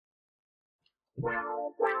Welcome,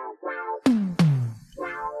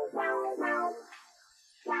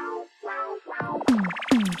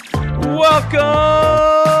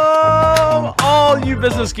 all you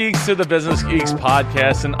business geeks, to the Business Geeks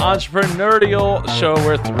Podcast, an entrepreneurial show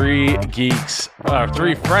where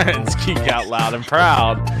three friends geek out loud and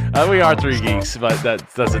proud. We are three geeks, but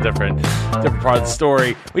that's a different part of the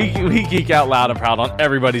story. We geek out loud and proud on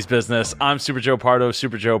everybody's business. I'm Super Joe Pardo,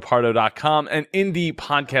 superjoepardo.com, and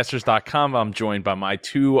indiepodcasters.com. I'm joined by my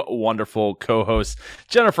two wonderful co-hosts,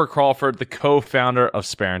 Jennifer Crawford, the co-founder of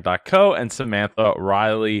Sparent.co, and Samantha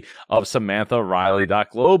Riley of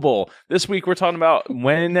SamanthaRiley.global. This week, we're talking about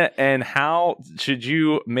when and how should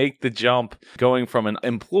you make the jump going from an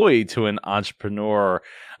employee to an entrepreneur,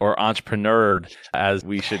 or entrepreneur, as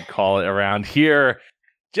we should call it around here.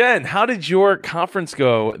 Jen, how did your conference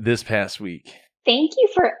go this past week? Thank you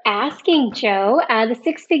for asking, Joe. The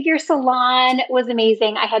Six Figure Salon was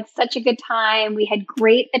amazing. I had such a good time. We had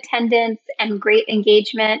great attendance and great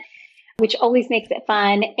engagement, which always makes it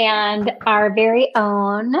fun. And our very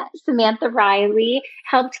own Samantha Riley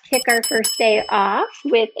helped kick our first day off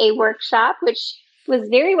with a workshop, which was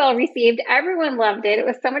very well received. Everyone loved it. It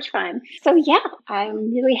was so much fun. So yeah,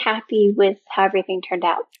 I'm really happy with how everything turned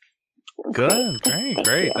out. Good,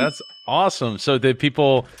 great. That's awesome. So did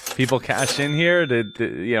people cash in here? Did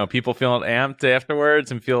people feeling amped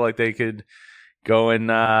afterwards and feel like they could go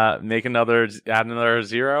and add another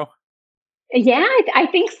zero? Yeah, I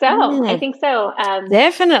think so. I think so.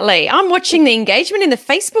 Definitely. I'm watching the engagement in the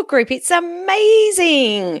Facebook group. It's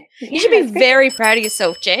amazing. You should be very proud of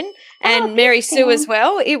yourself, Jen, and Mary Sue as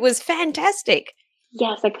well. It was fantastic.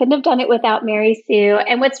 Yes, I couldn't have done it without Mary Sue.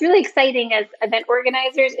 And what's really exciting as event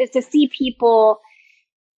organizers is to see people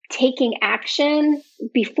taking action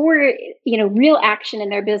before, real action in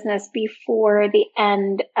their business before the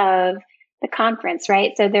end of the conference,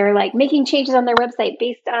 right? So they're like making changes on their website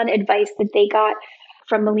based on advice that they got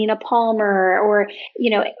from Melina Palmer, or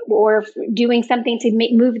doing something to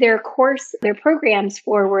move their programs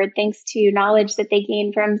forward thanks to knowledge that they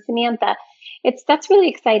gained from Samantha. That's really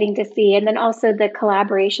exciting to see. And then also the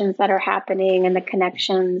collaborations that are happening and the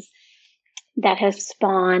connections that have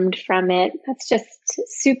spawned from it. That's just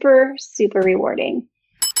super, super rewarding.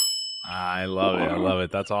 I love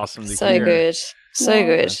it. That's awesome to hear. So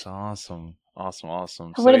good. That's awesome.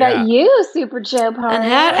 What about you, Super Joe Pardo? And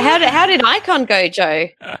how did Icon go, Joe?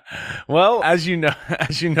 Well, as you know,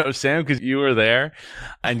 Sam, because you were there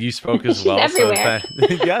and you spoke as well. Everywhere.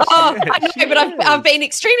 Yes, I know, but I've been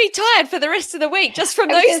extremely tired for the rest of the week just from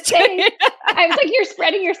those two. I was like, you're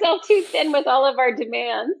spreading yourself too thin with all of our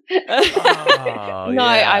demands.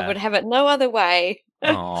 I would have it no other way.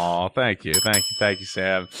 Oh, thank you,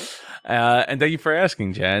 Sam. And thank you for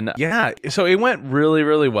asking, Jen. Yeah, so it went really,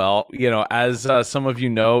 really well. As some of you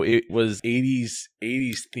know, it was 80s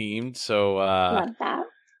themed. So, love that.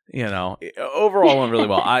 Overall went really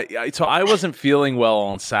well. I wasn't feeling well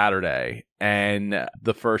on Saturday and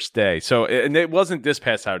the first day. So, and it wasn't this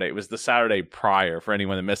past Saturday. It was the Saturday prior for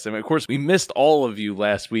anyone that missed it. Of course, we missed all of you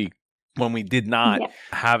last week when we did not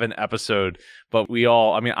have an episode, but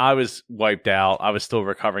I was wiped out. I was still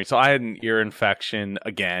recovering. So I had an ear infection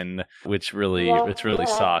again, which really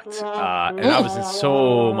sucked. And I was in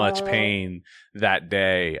so much pain that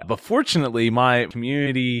day. But fortunately, my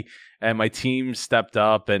community and my team stepped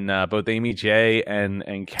up, and both Amy J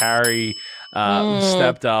and Carrie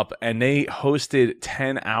stepped up, and they hosted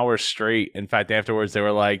 10 hours straight. In fact, afterwards, they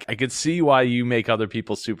were like, I could see why you make other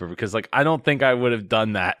people super, because I don't think I would have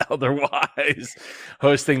done that otherwise,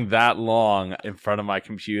 hosting that long in front of my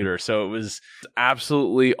computer. So it was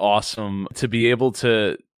absolutely awesome to be able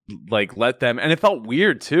to let them, and it felt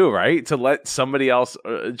weird too, right? To let somebody else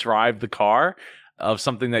drive the car of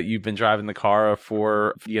something that you've been driving the car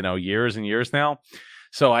for, years and years now.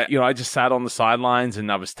 So I just sat on the sidelines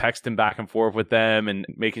and I was texting back and forth with them and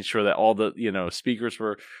making sure that all the, speakers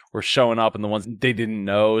were showing up and the ones they didn't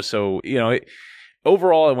know. So,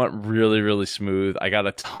 overall, it went really, really smooth. I got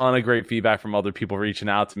a ton of great feedback from other people reaching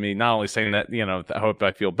out to me, not only saying that, I hope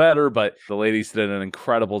I feel better, but the ladies did an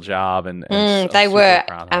incredible job. And they were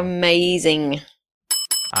amazing.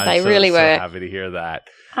 They really were. Happy to hear that.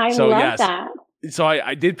 I love that. So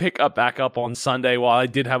I did back up on Sunday. While I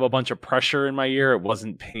did have a bunch of pressure in my ear, it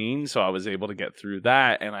wasn't pain. So I was able to get through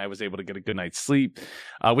that, and I was able to get a good night's sleep,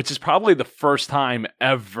 which is probably the first time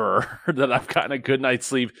ever that I've gotten a good night's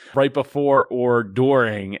sleep right before or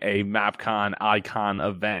during a MapCon Icon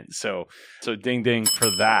event. So ding ding for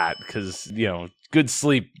that, because good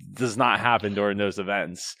sleep does not happen during those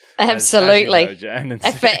events. Absolutely. As you know, Jen.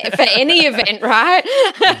 For any event, right?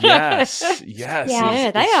 Yes. Yeah,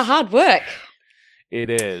 they are hard work. It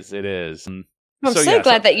is. I'm So, so yeah,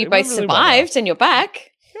 glad that you it both went really well, survived and you're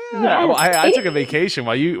back. Yeah, well, I Yes. took a vacation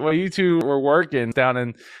while you two were working down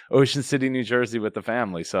in Ocean City, New Jersey, with the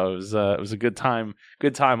family. So it was a good time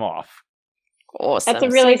off. Awesome. That's a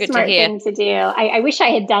really so good smart to hear. thing to do. I wish I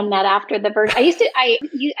had done that after the virtual.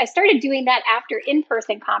 I started doing that after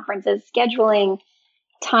in-person conferences, scheduling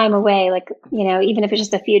time away, like, even if it's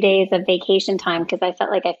just a few days of vacation time, because I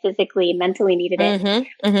felt like I physically, mentally needed it.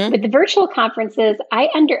 With the virtual conferences, I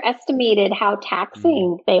underestimated how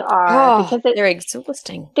taxing they are because they're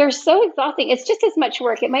exhausting. They're so exhausting. It's just as much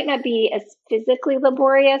work. It might not be as physically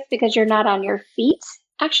laborious because you're not on your feet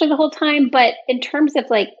actually the whole time, but in terms of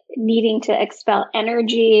like needing to expel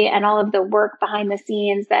energy and all of the work behind the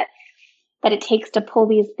scenes that it takes to pull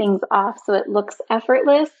these things off so it looks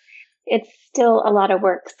effortless, it's still a lot of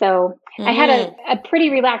work. So I had a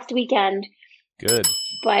pretty relaxed weekend. Good.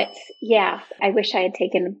 But yeah, I wish I had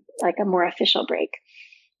taken like a more official break.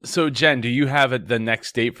 So Jen, do you have the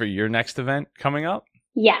next date for your next event coming up?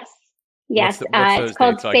 Yes. What's It's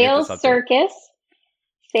called so I can get this Sales up there? Circus.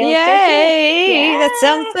 Yay! Yeah. That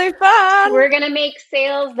sounds so fun. We're going to make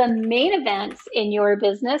sales the main events in your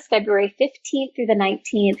business, February 15th through the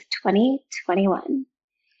 19th, 2021.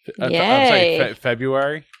 I'm Yay. sorry,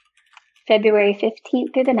 February? February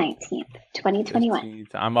 15th through the 19th, 2021.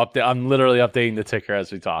 15th. I'm literally updating the ticker as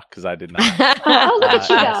we talk because I did not. Oh, look at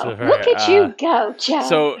you go. so Look at you go,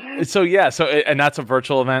 Joe. And that's a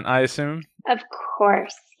virtual event, I assume? Of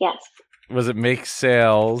course, yes. Was it Make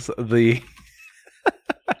Sales the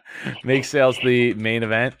main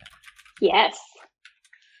event? Yes.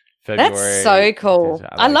 February. That's so cool.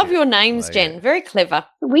 I like love it. your names, I like Jen. it. Very clever.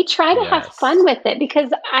 We try to have Yes. fun with it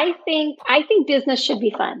because I think business should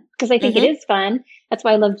be fun because I think it is fun. That's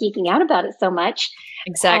why I love geeking out about it so much.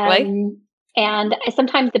 Exactly. And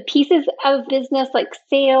sometimes the pieces of business like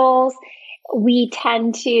sales, we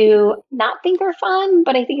tend to not think are fun,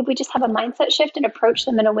 but I think if we just have a mindset shift and approach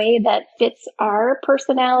them in a way that fits our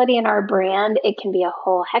personality and our brand, it can be a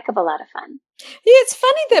whole heck of a lot of fun. Yeah, it's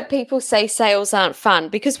funny that people say sales aren't fun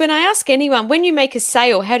because when I ask anyone, when you make a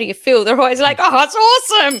sale, how do you feel? They're always like, oh, it's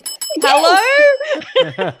awesome. Hello?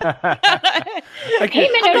 I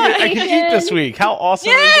can eat this week. How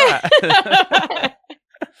awesome is that?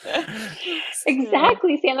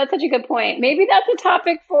 Exactly, Sam. That's such a good point. Maybe that's a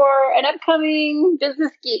topic for an upcoming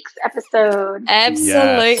Business Geeks episode.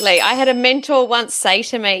 Absolutely. Yes. I had a mentor once say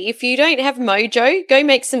to me, if you don't have mojo, go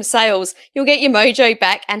make some sales. You'll get your mojo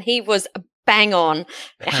back. And he was bang on.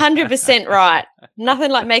 100% right.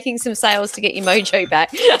 Nothing like making some sales to get your mojo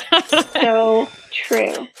back. So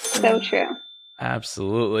true. So true.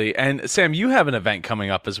 Absolutely. And Sam, you have an event coming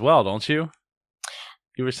up as well, don't you?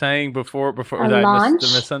 You were saying before did I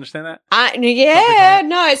misunderstand that?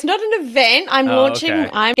 No, it's not an event.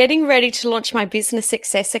 I'm getting ready to launch my Business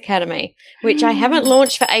Success Academy, which I haven't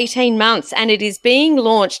launched for 18 months. And it is being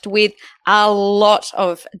launched with a lot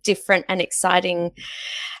of different and exciting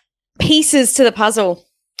pieces to the puzzle.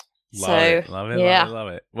 Love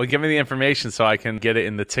it. Well, give me the information so I can get it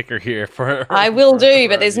in the ticker here for. I will do,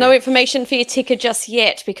 but there's no information for your ticker just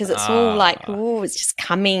yet because it's all like, it's just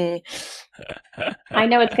coming. I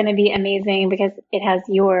know it's going to be amazing because it has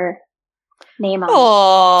your name on it.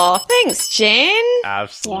 Oh, thanks, Jen.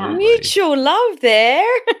 Absolutely. Mutual love there.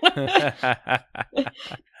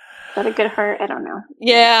 Is that a good hurt? I don't know.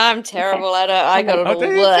 Yeah, I'm terrible at it. I got it all.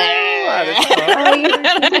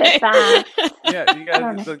 Yeah, you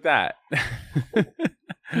guys look like that.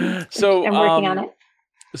 So I'm working on it.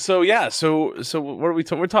 So what are we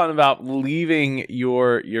talking? We're talking about leaving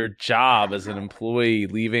your job as an employee,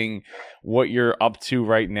 leaving what you're up to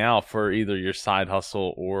right now for either your side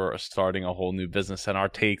hustle or starting a whole new business and our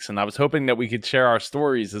takes. And I was hoping that we could share our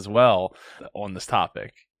stories as well on this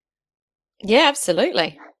topic. Yeah,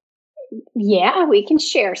 absolutely. Yeah, we can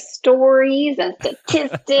share stories and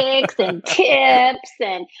statistics and tips,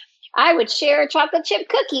 and I would share a chocolate chip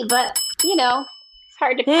cookie, but it's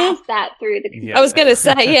hard to pass that through the Yeah. I was going to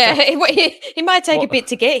say, it might take a bit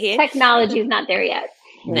to get here. Technology is not there yet.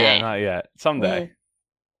 Yeah, not yet. Someday.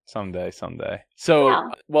 So,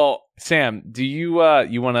 well, Sam, do you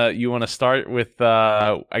want to start with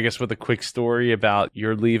I guess with a quick story about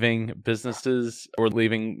your leaving businesses or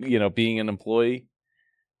leaving, being an employee?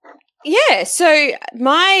 Yeah, so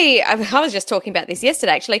I was just talking about this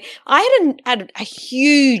yesterday, actually. I had a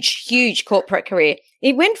huge corporate career.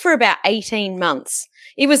 It went for about 18 months.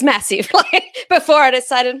 It was massive, before I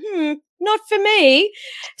decided, not for me.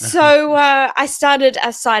 So I started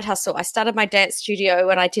a side hustle. I started my dance studio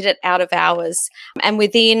and I did it out of hours. And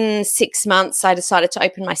within 6 months, I decided to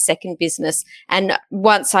open my second business. And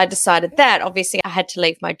once I decided that, obviously I had to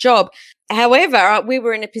leave my job. However, we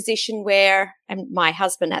were in a position where, and my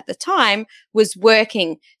husband at the time was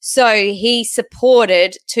working. So he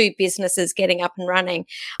supported 2 businesses getting up and running.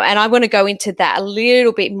 And I want to go into that a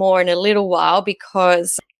little bit more in a little while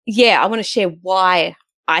because, I want to share why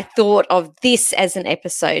I thought of this as an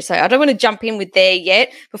episode. So I don't want to jump in with there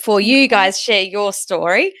yet before you guys share your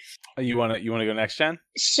story. You want to go next, Jen?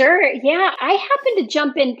 Sure. Yeah. I happened to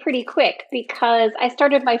jump in pretty quick because I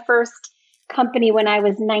started my first company when I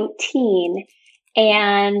was 19.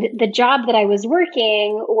 And the job that I was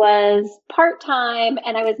working was part-time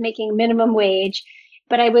and I was making minimum wage,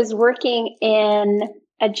 but I was working in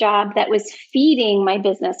a job that was feeding my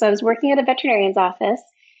business. So I was working at a veterinarian's office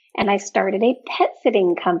and I started a pet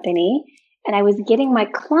sitting company and I was getting my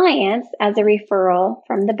clients as a referral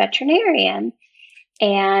from the veterinarian.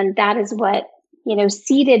 And that is what,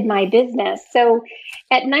 seeded my business. So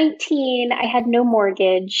at 19, I had no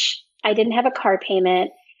mortgage. I didn't have a car payment.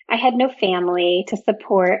 I had no family to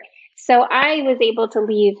support. So I was able to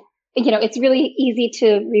leave. It's really easy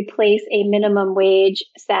to replace a minimum wage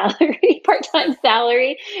salary, part-time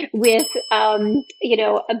salary with, a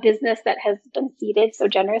business that has been seeded so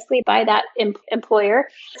generously by that employer.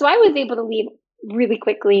 So I was able to leave really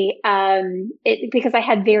quickly because I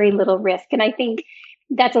had very little risk. And I think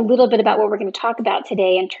that's a little bit about what we're going to talk about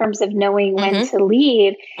today in terms of knowing when to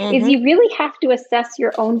leave, is you really have to assess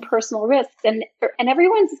your own personal risks. And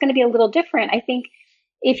everyone's is going to be a little different. I think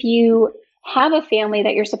if you have a family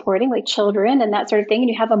that you're supporting, like children and that sort of thing, and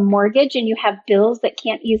you have a mortgage and you have bills that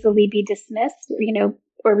can't easily be dismissed,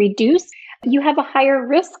 or reduced, you have a higher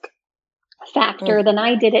risk factor than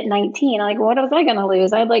I did at 19. Like, what was I going to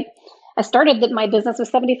lose? I started my business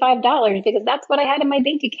with $75 because that's what I had in my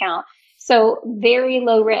bank account. So very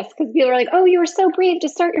low risk, because people are like, oh, you were so brave to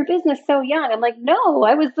start your business so young. I'm like, no,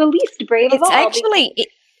 I was the least brave of all. It's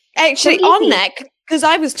actually on that, because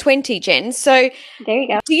I was 20, Jen. So there you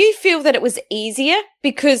go. Do you feel that it was easier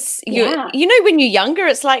because when you're younger,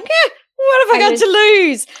 it's like, what have I got to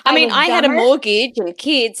lose? I had a mortgage and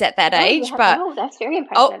kids at that age, but that's very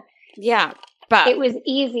impressive. Yeah. But it was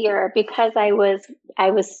easier because I was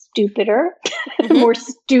stupider, more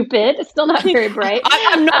stupid, still not very bright.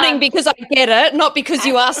 I'm nodding because I get it, not because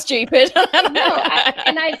you are stupid.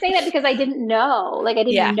 And I say that because I didn't know. I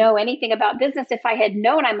didn't know anything about business. If I had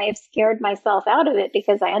known, I may have scared myself out of it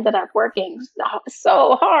because I ended up working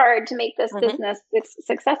so hard to make this business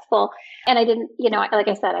successful. And I didn't, like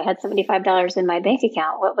I said, I had $75 in my bank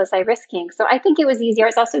account. What was I risking? So I think it was easier. I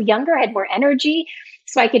was also younger. I had more energy.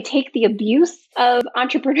 So I could take the abuse of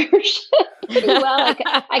entrepreneurship pretty well.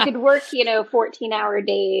 I could work, 14-hour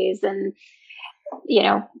days and,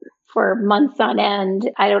 for months on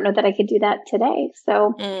end. I don't know that I could do that today.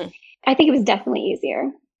 So I think it was definitely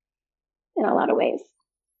easier in a lot of ways.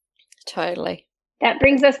 Totally. That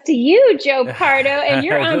brings us to you, Joe Pardo, and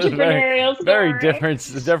your entrepreneurial story. Very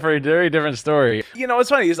different story. What's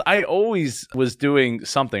funny is I always was doing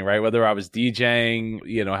something, right? Whether I was DJing,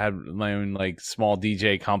 had my own small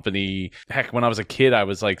DJ company. Heck, when I was a kid, I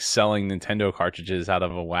was selling Nintendo cartridges out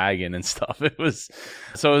of a wagon and stuff. It was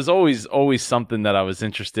always something that I was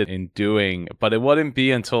interested in doing. But it wouldn't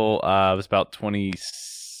be until I was about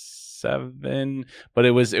 27, but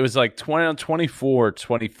it was 24,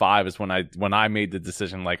 25 is when I made the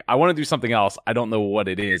decision, I want to do something else. I don't know what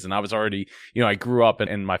it is. And I was already, I grew up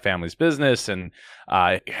in my family's business and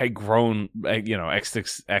I had grown,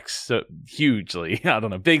 hugely, I don't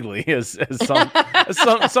know, bigly as some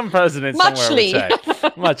presidents Muchly. somewhere would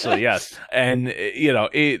say. Muchly, yes. And,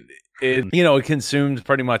 it consumed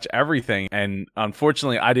pretty much everything. And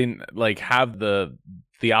unfortunately, I didn't have the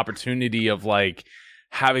opportunity of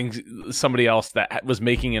having somebody else that was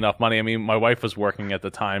making enough money. I mean, my wife was working at the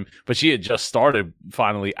time, but she had just started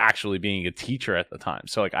finally actually being a teacher at the time.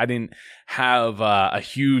 So I didn't have a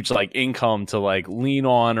huge income to lean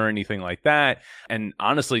on or anything like that. And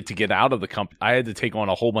honestly, to get out of the company, I had to take on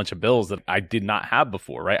a whole bunch of bills that I did not have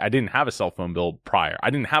before, right? I didn't have a cell phone bill prior. I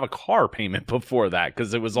didn't have a car payment before that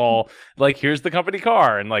because it was all here's the company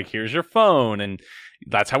car and here's your phone and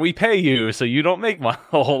that's how we pay you, so you don't make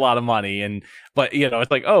a whole lot of money. But it's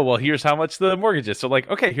oh, well, here's how much the mortgage is. So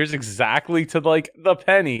okay, here's exactly to the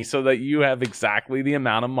penny, so that you have exactly the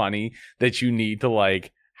amount of money that you need to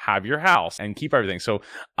have your house and keep everything. So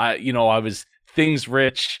I was things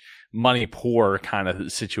rich, money poor kind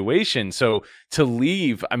of situation. So to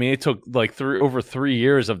leave, I mean, it took like over 3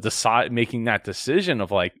 years of making that decision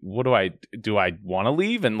of like, what do I want to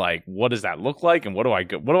leave? And like, what does that look like? And what do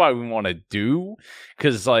I want to do?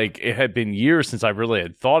 Cause like it had been years since I really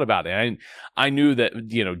had thought about it. And I knew that,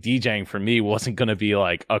 DJing for me wasn't going to be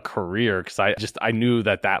like a career. Cause I knew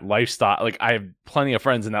that lifestyle, like I have plenty of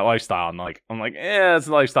friends in that lifestyle. And like, I'm like, it's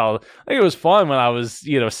a lifestyle. Like it was fun when I was,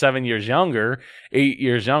 7 years younger, 8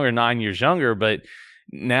 years younger, 9 years younger. But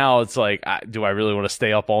now it's like, do I really want to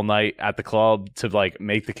stay up all night at the club to like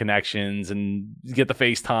make the connections and get the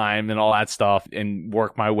FaceTime and all that stuff and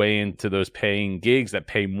work my way into those paying gigs that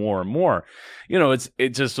pay more and more? It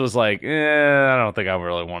just was like, I don't think I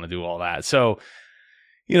really want to do all that. So,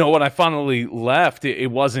 when I finally left, it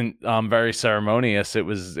wasn't very ceremonious. It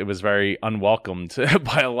was very unwelcomed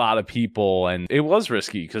by a lot of people, and it was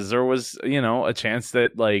risky because there was, a chance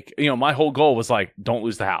that like, my whole goal was like, don't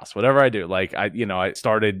lose the house, whatever I do. Like I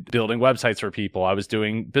started building websites for people. I was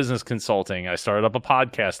doing business consulting. I started up a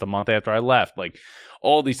podcast a month after I left, like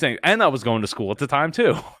all these things. And I was going to school at the time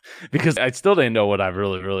too, because I still didn't know what I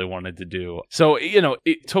really, really wanted to do. So,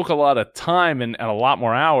 it took a lot of time and a lot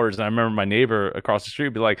more hours. And I remember my neighbor across the street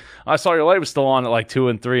would be like, I saw your light was still on at like 2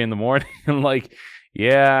 and 3 in the morning. I'm like,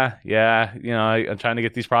 yeah. I'm trying to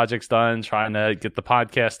get these projects done, trying to get the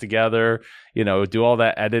podcast together, do all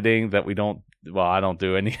that editing that I don't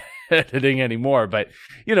do any editing anymore, but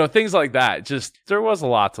things like that. Just there was a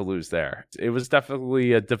lot to lose there. It was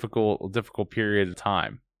definitely a difficult period of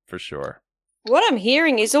time for sure. What I'm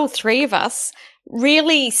hearing is all three of us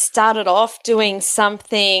really started off doing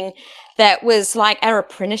something that was like our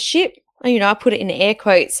apprenticeship. I put it in air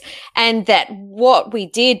quotes, and that what we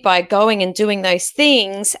did by going and doing those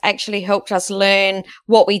things actually helped us learn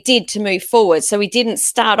what we did to move forward. So we didn't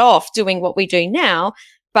start off doing what we do now,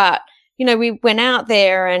 but we went out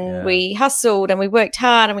there and we hustled and we worked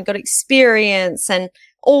hard and we got experience and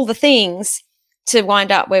all the things to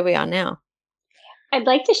wind up where we are now. I'd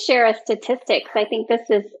like to share a statistic because I think this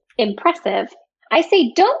is impressive. I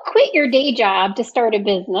say don't quit your day job to start a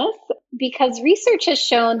business, because research has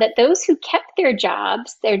shown that those who kept their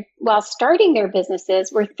jobs while starting their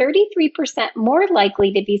businesses were 33% more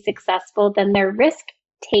likely to be successful than their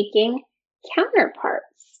risk-taking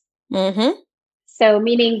counterparts. Mm-hmm. So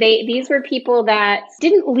meaning these were people that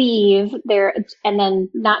didn't leave there and then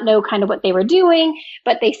not know kind of what they were doing,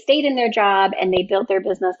 but they stayed in their job and they built their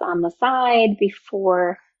business on the side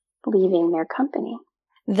before leaving their company.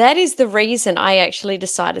 That is the reason I actually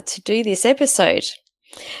decided to do this episode.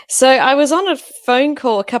 So I was on a phone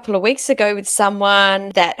call a couple of weeks ago with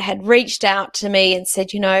someone that had reached out to me and said,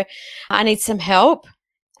 I need some help.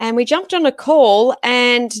 And we jumped on a call,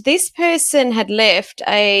 and this person had left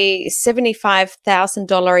a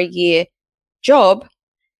 $75,000 a year job.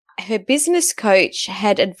 Her business coach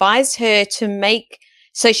had advised her to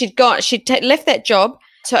she'd left that job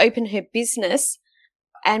to open her business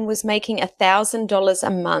and was making $1,000 a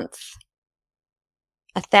month.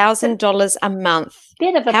 $1,000 a month.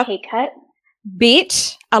 Bit of a pay cut.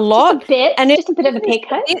 A lot. Just a bit, and just a bit of a pay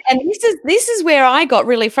cut. And this is where I got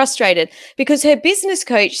really frustrated, because her business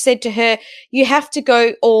coach said to her, you have to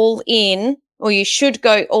go all in, or you should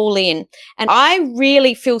go all in. And I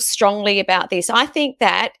really feel strongly about this. I think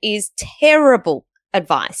that is terrible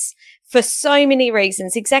advice for so many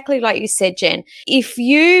reasons. Exactly like you said, Jen. If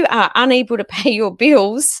you are unable to pay your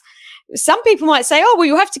bills, some people might say, oh, well,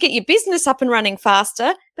 you have to get your business up and running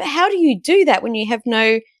faster. But how do you do that when you have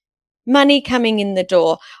no money coming in the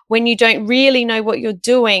door, when you don't really know what you're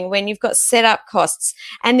doing, when you've got setup costs?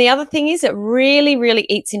 And the other thing is, it really, really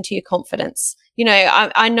eats into your confidence.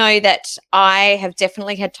 I know that I have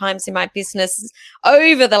definitely had times in my business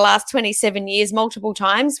over the last 27 years, multiple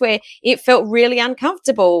times, where it felt really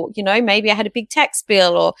uncomfortable. Maybe I had a big tax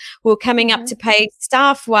bill, or we were coming up to pay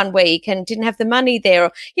staff one week and didn't have the money there,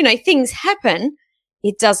 or, things happen.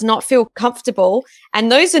 It does not feel comfortable.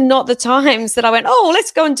 And those are not the times that I went, oh,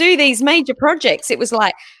 let's go and do these major projects. It was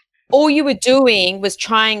like all you were doing was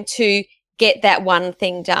trying to get that one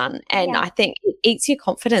thing done. And I think it eats your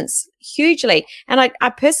confidence hugely. And I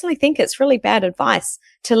personally think it's really bad advice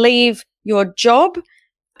to leave your job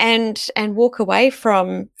and walk away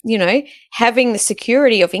from, having the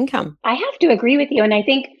security of income. I have to agree with you. And I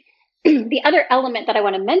think the other element that I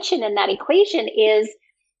want to mention in that equation is,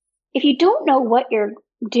 if you don't know what you're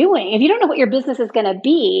doing, if you don't know what your business is going to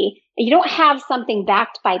be, you don't have something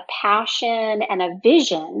backed by passion and a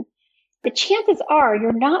vision, the chances are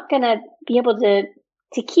you're not going to be able to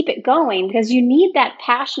keep it going, because you need that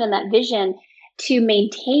passion and that vision to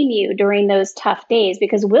maintain you during those tough days,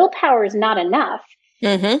 because willpower is not enough.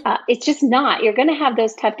 It's just not. You're going to have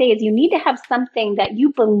those tough days. You need to have something that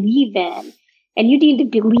you believe in, and you need to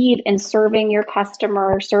believe in serving your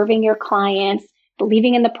customer, serving your clients,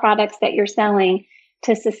 believing in the products that you're selling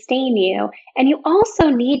to sustain you. And you also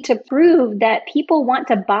need to prove that people want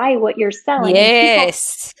to buy what you're selling.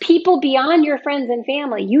 Yes. People beyond your friends and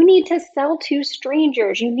family. You need to sell to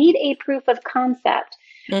strangers. You need a proof of concept.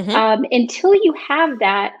 Until you have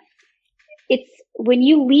that, it's when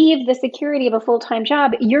you leave the security of a full-time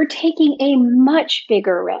job, you're taking a much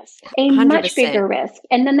bigger risk, 100%. Much bigger risk.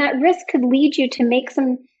 And then that risk could lead you to make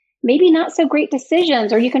some maybe not so great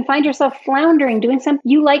decisions, or you can find yourself floundering, doing something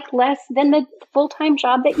you like less than the full-time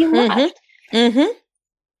job that you left.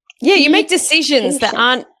 Yeah, you make decisions that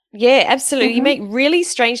aren't, absolutely. You make really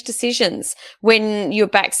strange decisions when your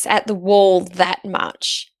back's at the wall that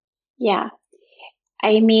much. Yeah.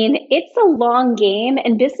 I mean, it's a long game,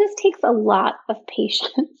 and business takes a lot of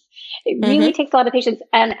patience. It really takes a lot of patience.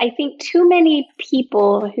 And I think too many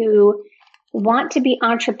people who want to be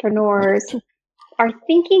entrepreneurs are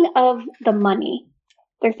thinking of the money.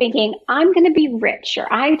 They're thinking, I'm going to be rich,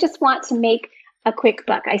 or I just want to make a quick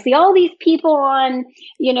buck. I see all these people on,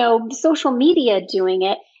 social media doing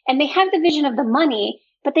it, and they have the vision of the money,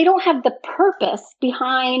 but they don't have the purpose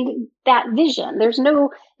behind that vision. There's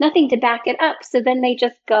nothing to back it up. So then they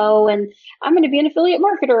just go and I'm going to be an affiliate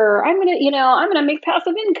marketer. I'm going to make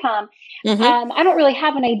passive income. I don't really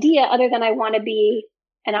have an idea other than I want to be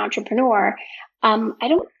an entrepreneur. I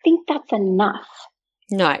don't think that's enough.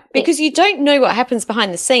 No, because you don't know what happens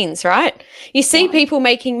behind the scenes, right? You see people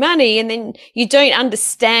making money, and then you don't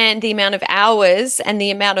understand the amount of hours and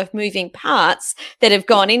the amount of moving parts that have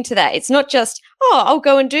gone into that. It's not just, I'll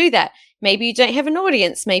go and do that. Maybe you don't have an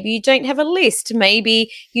audience. Maybe you don't have a list.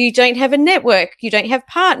 Maybe you don't have a network. You don't have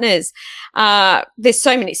partners. There's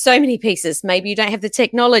so many pieces. Maybe you don't have the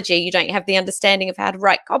technology. You don't have the understanding of how to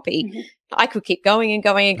write copy. I could keep going and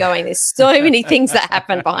going and going. There's so many things that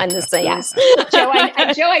happen behind the scenes. Joe,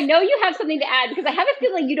 I know you have something to add, because I have a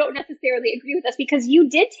feeling you don't necessarily agree with us, because you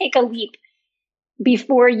did take a leap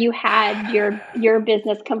before you had your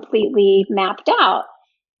business completely mapped out.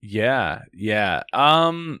 Yeah.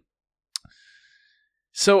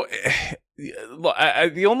 So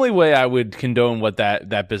the only way I would condone what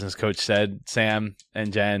that business coach said, Sam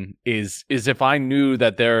and Jen, is if I knew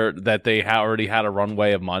that they already had a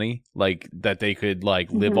runway of money, like that they could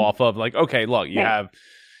live off of. Like, okay, look, you have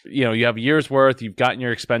a year's worth, you've gotten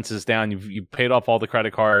your expenses down, you've paid off all the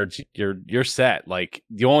credit cards, you're set. Like,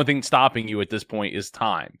 the only thing stopping you at this point is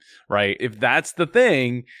time, right? If that's the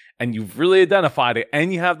thing, and you've really identified it,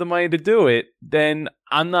 and you have the money to do it, then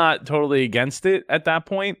I'm not totally against it at that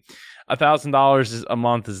point. $1,000 a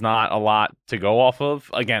month is not a lot to go off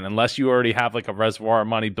of. Again, unless you already have a reservoir of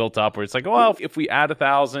money built up where it's like, well, if we add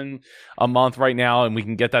 $1,000 a month right now and we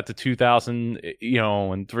can get that to 2,000,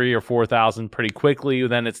 and 3,000 or 4,000 pretty quickly,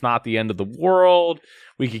 then it's not the end of the world.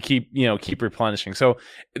 We could keep replenishing. So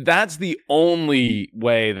that's the only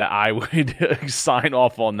way that I would sign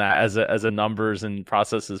off on that as a numbers and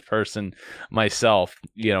processes person myself.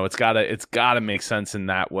 It's gotta make sense in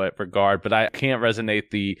that regard. But I can't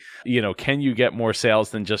resonate can you get more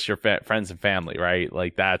sales than just your friends and family, right?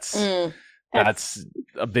 Like that's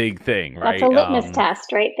a big thing, right? That's a litmus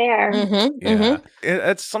test right there.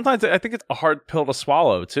 It's sometimes I think it's a hard pill to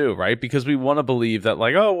swallow too, right? Because we want to believe that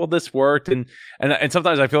this worked, and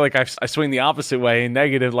sometimes I feel like I swing the opposite way,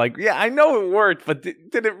 negative. Like, yeah, I know it worked, but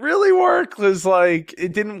did it really work? Because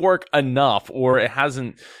it didn't work enough, or it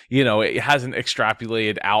hasn't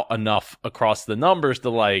extrapolated out enough across the numbers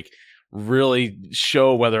to really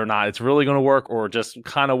show whether or not it's really going to work, or just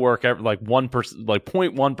kind of work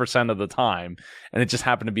 0.1% of the time, and it just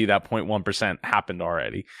happened to be that 0.1% happened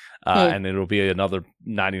already, and it'll be another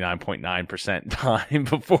 99.9% time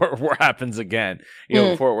before it happens again,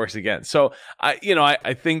 before it works again. So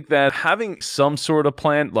I think that having some sort of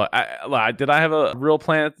plan. Look, did I have a real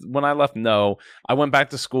plan when I left? No, I went back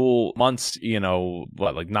to school months,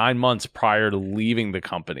 9 months prior to leaving the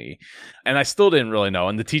company, and I still didn't really know.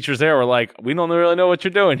 And the teachers there were like, "We don't really know what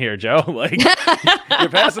you're doing here, Joe. You're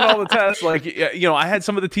passing all the tests. I had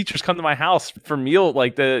some of the teachers come to my house for meal,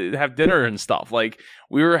 to have dinner and stuff.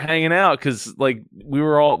 We were hanging out because we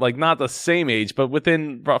were all not the same age, but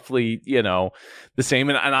within roughly, the same.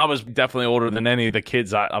 And I was definitely older than any of the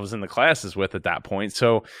kids I was in the classes with at that point.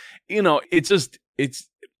 So, they're like,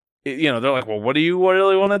 well, what do you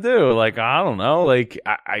really want to do? I don't know.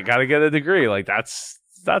 I got to get a degree.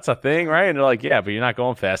 That's a thing, right? And they're like, yeah, but you're not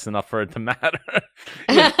going fast enough for it to matter.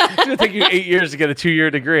 It's going to take you 8 years to get a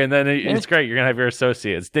 2-year degree, and then it's great. You're going to have your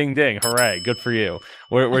associates. Ding, ding. Hooray. Good for you.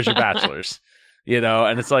 Where's your bachelor's?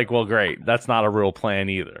 And it's like, well, great. That's not a real plan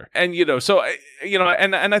either. And, so,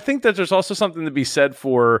 and I think that there's also something to be said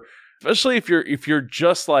for, especially if you're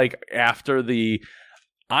just like after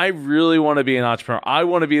I really want to be an entrepreneur. I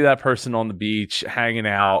want to be that person on the beach, hanging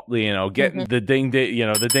out, getting the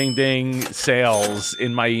ding sales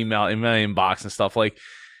in my email, in my inbox and stuff. Like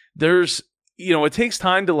there's, it takes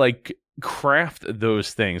time to like craft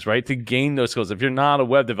those things, right? To gain those skills. If you're not a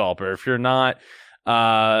web developer, if you're not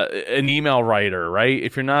an email writer, right?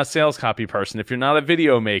 If you're not a sales copy person, if you're not a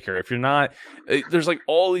video maker, if you're not, there's like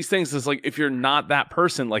all these things. It's like, if you're not that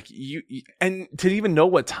person, like and to even know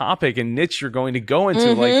what topic and niche you're going to go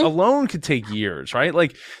into, like alone could take years, right?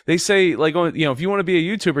 Like they say, like, if you want to be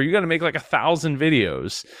a YouTuber, you got to make like 1,000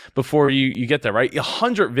 videos before you get there, right?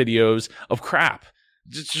 100 videos of crap.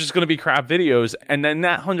 It's just going to be crap videos. And then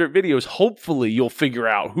that 100 videos, hopefully you'll figure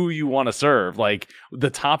out who you want to serve, like the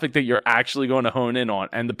topic that you're actually going to hone in on,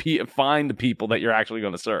 and find the people that you're actually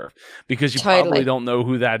going to serve, because you probably don't know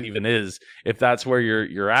who that even is if that's where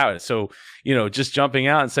you're at. So, just jumping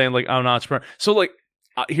out and saying like, I'm an entrepreneur. So like,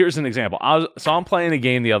 here's an example. I'm playing a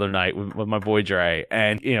game the other night with my boy Dre,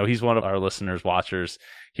 and he's one of our listeners, watchers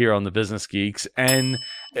here on the Business Geeks, and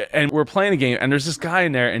we're playing a game, and there's this guy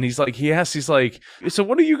in there, and he's like, so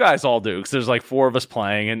what do you guys all do? Because there's like 4 of us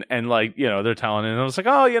playing, and like, they're telling, and I was like,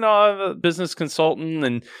 oh, I'm a business consultant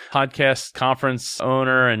and podcast conference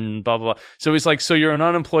owner and blah, blah, blah. So he's like, so you're an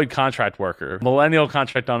unemployed contract worker, millennial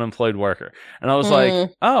contract unemployed worker. And I was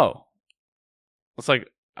like, oh, it's like,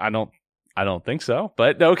 I don't think so,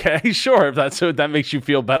 but okay, sure. If that makes you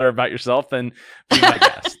feel better about yourself, then be my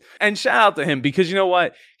guest. And shout out to him, because you know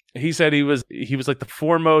what? He said he was like the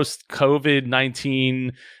foremost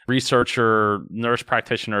COVID-19 researcher, nurse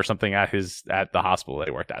practitioner or something at the hospital that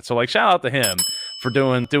he worked at. So like, shout out to him for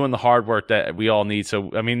doing the hard work that we all need.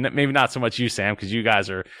 So I mean, maybe not so much you, Sam, because you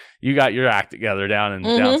got your act together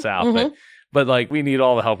down south, but like, we need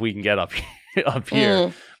all the help we can get up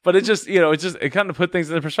here. But it just, it kind of put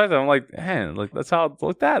things into perspective. I'm like, man, like that's how it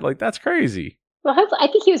looked at. Like, that's crazy. Well, I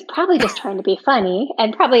think he was probably just trying to be funny,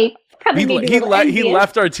 and probably he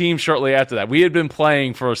left our team shortly after that. We had been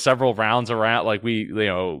playing for several rounds around, like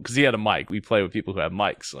because he had a mic. We play with people who have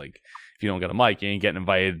mics. Like, if you don't get a mic, you ain't getting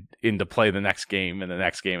invited in to play the next game and the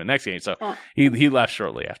next game and the next game. So he left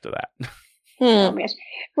shortly after that. Oh my gosh.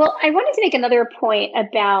 Well, I wanted to make another point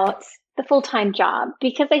about the full-time job,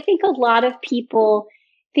 because I think a lot of people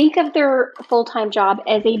think of their full-time job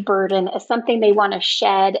as a burden, as something they want to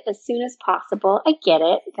shed as soon as possible. I get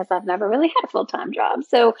it, because I've never really had a full-time job,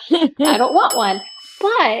 so I don't want one.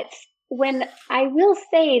 But when I will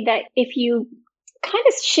say that if you kind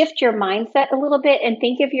of shift your mindset a little bit and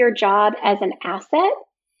think of your job as an asset,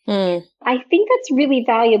 I think that's really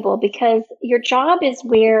valuable, because your job is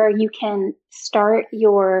where you can start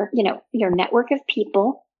your network of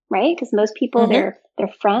people, right? Because most people, their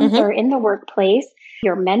friends are in the workplace.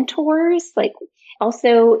 Your mentors, like,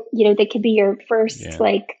 also, they could be your first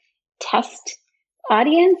like test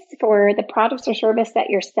audience for the products or service that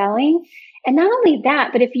you're selling. And not only that,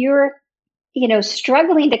 but if you're,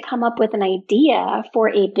 struggling to come up with an idea for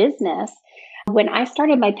a business, when I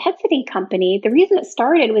started my pet sitting company, the reason it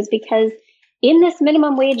started was because in this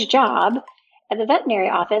minimum wage job at the veterinary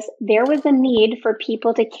office, there was a need for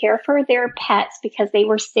people to care for their pets because they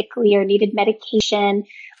were sickly or needed medication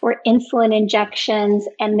or insulin injections,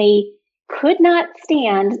 and they could not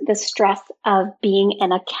stand the stress of being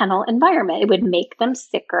in a kennel environment. It would make them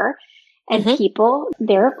sicker. And people,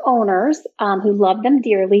 their owners who loved them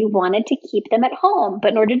dearly, wanted to keep them at home.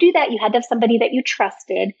 But in order to do that, you had to have somebody that you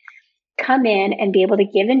trusted come in and be able to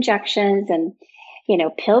give injections and,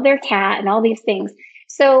 pill their cat and all these things.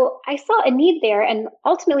 So I saw a need there. And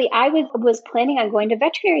ultimately, I was planning on going to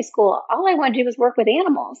veterinary school. All I wanted to do was work with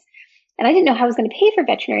animals. And I didn't know how I was going to pay for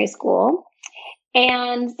veterinary school.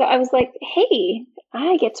 And so I was like, hey,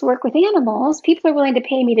 I get to work with animals. People are willing to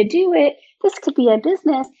pay me to do it. This could be a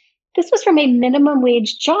business. This was from a minimum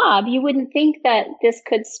wage job. You wouldn't think that this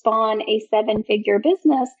could spawn a 7-figure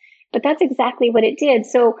business, but that's exactly what it did.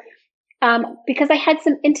 So because I had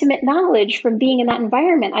some intimate knowledge from being in that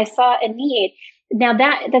environment, I saw a need. Now,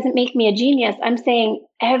 that doesn't make me a genius. I'm saying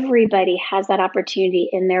everybody has that opportunity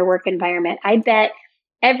in their work environment. I bet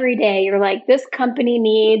every day you're like, this company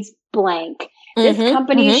needs blank. This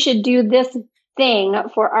company should do this thing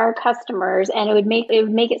for our customers, and it would make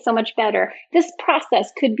it so much better. This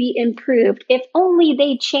process could be improved if only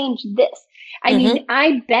they change this. I mean,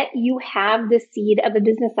 I bet you have the seed of a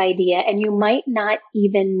business idea, and you might not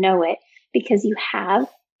even know it because you have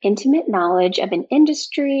intimate knowledge of an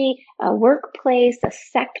industry, a workplace, a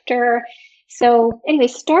sector. So anyway,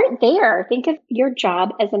 start there. Think of your job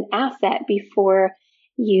as an asset before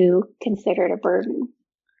you consider it a burden.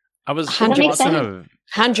 I was 100%.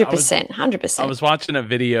 100%. I was watching a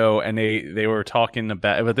video and they were talking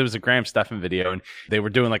about, but there was a Graham Stephan video and they were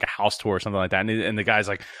doing like a house tour or something like that. And the guy's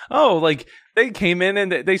like, oh, like they came in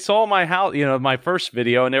and they saw my house, my first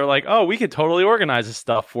video, and they were like, oh, we could totally organize this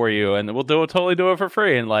stuff for you and we'll totally do it for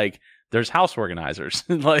free. And like, there's house organizers.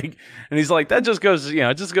 And he's like, that just goes,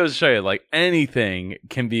 it just goes to show you, like, anything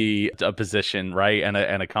can be a position, right? And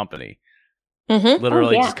a company. Mm-hmm.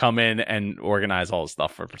 Literally just come in and organize all the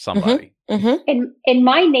stuff for somebody. Mm-hmm. Mm-hmm. In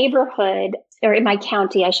my neighborhood, or in my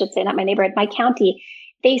county, I should say, not my neighborhood, my county,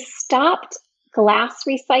 they stopped glass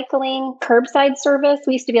recycling curbside service.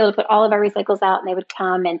 We used to be able to put all of our recycles out and they would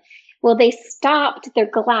come they stopped their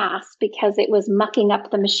glass because it was mucking up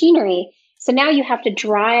the machinery. So now you have to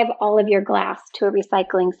drive all of your glass to a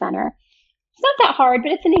recycling center. It's not that hard,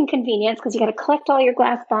 but it's an inconvenience because you got to collect all your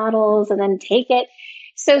glass bottles and then take it.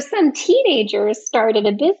 So some teenagers started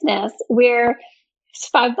a business where it's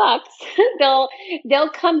 $5. They'll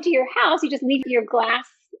come to your house. You just leave your glass,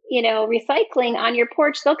 recycling on your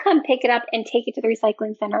porch. They'll come pick it up and take it to the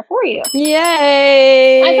recycling center for you.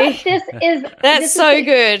 Yay! I thought that's so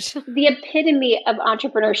good. The epitome of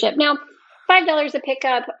entrepreneurship. Now, $5 a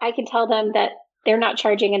pickup, I can tell them that they're not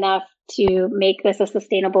charging enough to make this a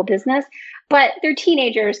sustainable business, but they're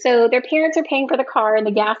teenagers. So their parents are paying for the car and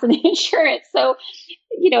the gas and the insurance. So,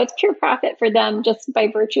 it's pure profit for them just by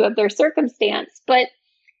virtue of their circumstance. But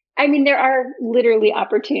I mean, there are literally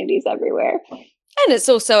opportunities everywhere. And it's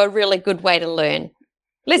also a really good way to learn.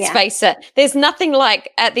 Let's face it. There's nothing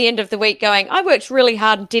like at the end of the week going, I worked really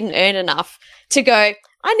hard and didn't earn enough, to go,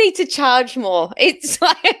 I need to charge more. It's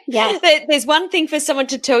like, there's one thing for someone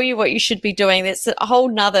to tell you what you should be doing. There's a whole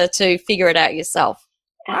nother to figure it out yourself.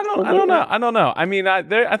 I don't know. I mean,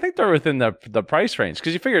 I think they're within the price range,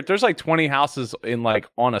 because you figure if there's like 20 houses in like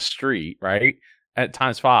on a street, right? At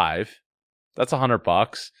times 5, that's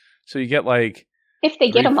 $100. So you get like, if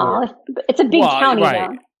they get them all, it's a big county,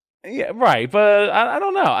 though. Yeah, right. But I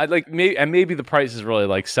don't know. I like maybe the price is really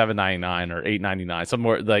like $7.99 or $8.99.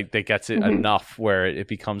 Somewhere like that gets it enough where it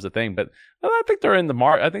becomes a thing. But I think they're in the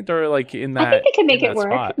market. I think they're like in that. I think they can make it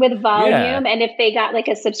work spot. With volume, and if they got like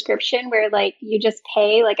a subscription where like you just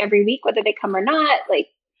pay like every week whether they come or not, like.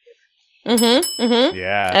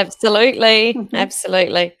 Yeah. Absolutely.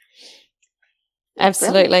 Absolutely.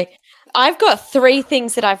 Absolutely. I've got 3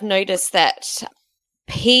 things that I've noticed that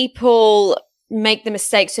people make the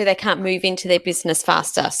mistake so they can't move into their business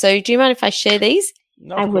faster. So do you mind if I share these?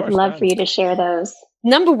 No, I would love for you to share those.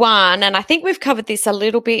 Number 1, and I think we've covered this a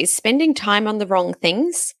little bit, is spending time on the wrong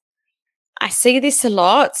things. I see this a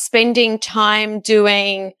lot, spending time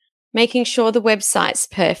making sure the website's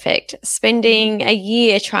perfect, spending a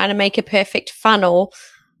year trying to make a perfect funnel,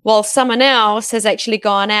 while someone else has actually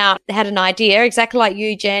gone out, had an idea, exactly like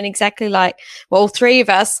you, Jen, exactly like, all 3 of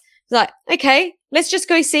us, like, okay, let's just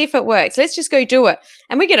go see if it works. Let's just go do it.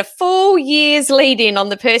 And we get a full year's lead in on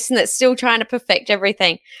the person that's still trying to perfect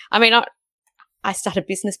everything. I mean, I started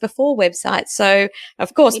business before websites. So,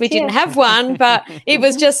 of course, we didn't have one, but it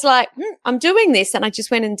was just like, I'm doing this. And I just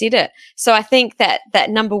went and did it. So I think that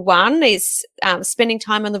number 1 is spending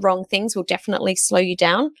time on the wrong things will definitely slow you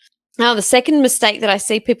down. Now, the second mistake that I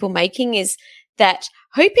see people making is that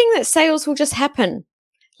hoping that sales will just happen.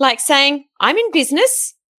 Like saying, I'm in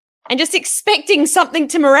business, and just expecting something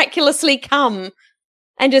to miraculously come,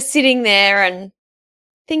 and just sitting there and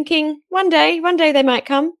thinking one day they might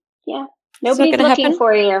come. Yeah. Nobody's looking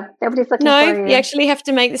for you. Nobody's looking for you. No, you actually have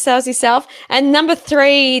to make the sales yourself. And number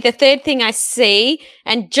 3, the third thing I see,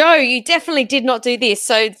 and Joe, you definitely did not do this,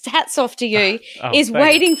 so hats off to you, is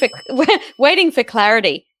waiting for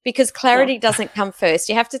clarity, because clarity doesn't come first.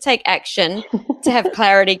 You have to take action to have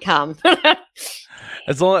clarity come.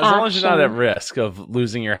 As long as you're not at risk of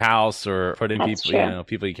losing your house or putting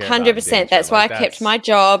people you care 100%. That's why I kept my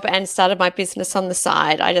job and started my business on the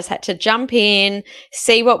side. I just had to jump in,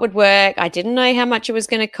 see what would work. I didn't know how much it was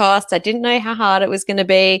going to cost. I didn't know how hard it was going to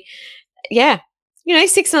be. Yeah.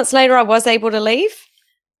 6 months later, I was able to leave.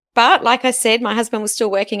 But like I said, my husband was still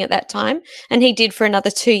working at that time, and he did for another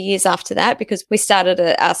 2 years after that, because we started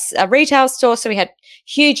a retail store. So we had a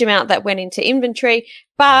huge amount that went into inventory.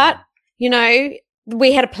 But,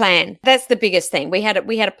 we had a plan. That's the biggest thing. We had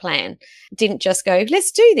a plan. Didn't just go,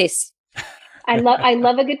 let's do this. I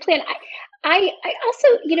love a good plan. I also,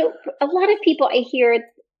 a lot of people I hear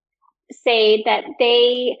say that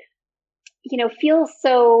they, feel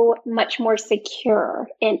so much more secure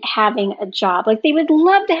in having a job. Like they would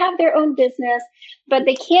love to have their own business, but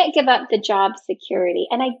they can't give up the job security.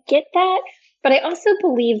 And I get that. But I also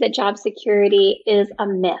believe that job security is a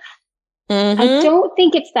myth. Mm-hmm. I don't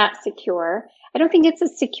think it's that secure. I don't think it's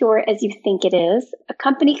as secure as you think it is. A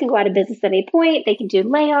company can go out of business at any point. They can do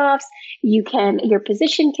layoffs. Your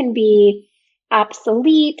position can be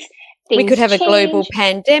obsolete. We could have a global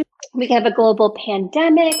pandemic. We could have a global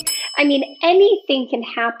pandemic. I mean, anything can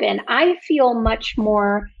happen. I feel much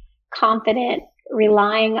more confident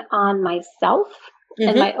relying on myself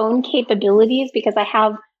and my own capabilities because I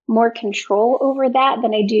have more control over that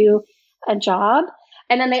than I do a job.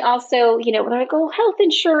 And then they also, they're like, oh, health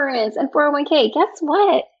insurance and 401k. Guess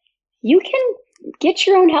what? You can get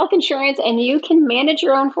your own health insurance and you can manage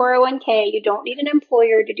your own 401k. You don't need an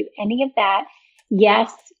employer to do any of that.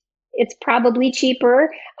 Yes, it's probably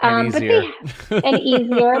cheaper and easier. and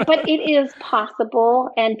easier, but it is possible.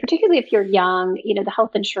 And particularly if you're young, the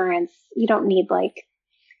health insurance, you don't need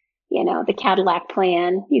the Cadillac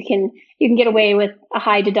plan. You can get away with a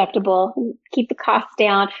high deductible and keep the costs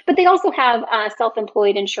down. But they also have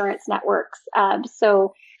self-employed insurance networks.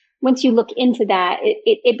 So once you look into that,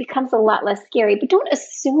 it becomes a lot less scary. But don't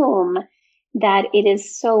assume that it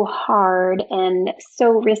is so hard and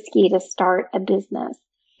so risky to start a business.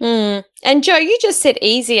 And Jo, you just said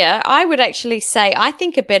easier. I would actually say I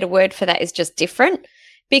think a better word for that is just different,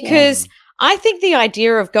 because I think the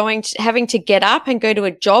idea of having to get up and go to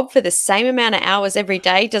a job for the same amount of hours every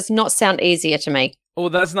day does not sound easier to me. Well,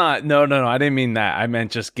 that's not, no, I didn't mean that. I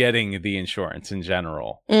meant just getting the insurance in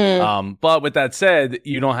general. But with that said,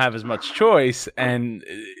 you don't have as much choice and,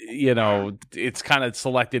 it's kind of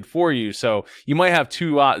selected for you. So you might have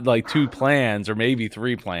two plans or maybe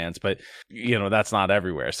 3 plans, but, that's not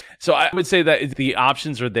everywhere. So I would say that the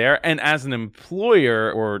options are there. And as an employer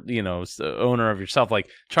or, the owner of yourself, like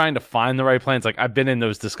trying to find the right plans, like I've been in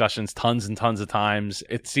those discussions tons and tons of times.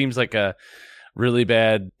 It seems like a really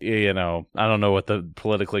bad, I don't know what the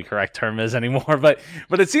politically correct term is anymore, but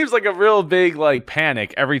it seems like a real big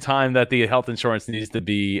panic every time that the health insurance needs to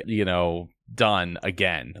be, done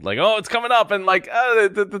again. Like, oh, it's coming up and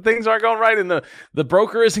the things aren't going right and the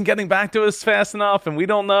broker isn't getting back to us fast enough and we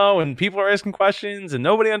don't know and people are asking questions and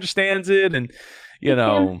nobody understands it and,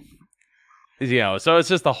 so it's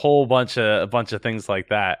just a bunch of things like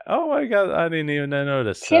that. Oh my God, I didn't even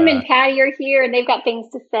notice. Tim and Patty are here and they've got things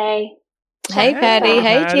to say. Hey, Patty.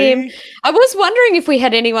 Hey, Tim. I was wondering if we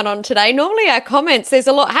had anyone on today. Normally our comments, there's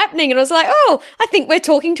a lot happening. And I was like, oh, I think we're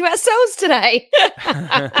talking to ourselves today.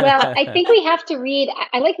 Well, I think we have to read.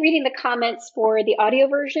 I like reading the comments for the audio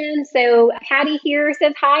version. So Patty here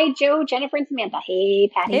says, hi, Jo, Jennifer, and Samantha. Hey,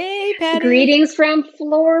 Patty. Hey, Patty. Greetings from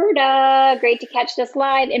Florida. Great to catch this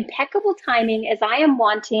live. Impeccable timing as I am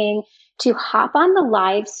wanting to hop on the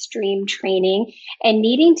live stream training and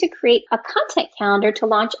needing to create a content calendar to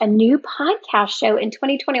launch a new podcast show in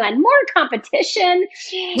 2021. More competition.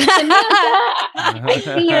 Samantha, I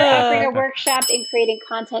see you're offering a workshop in creating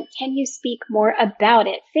content. Can you speak more about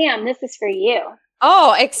it? Sam, this is for you.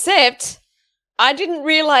 Oh, except I didn't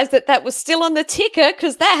realize that was still on the ticker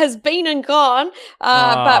because that has been and gone.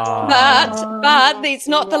 But it's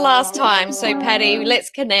not the last time. So, Patty, let's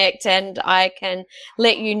connect and I can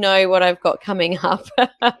let you know what I've got coming up.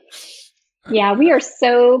 Yeah, we are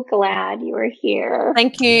so glad you are here.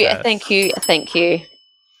 Thank you. Yes. Thank you. Thank you.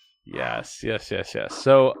 Yes.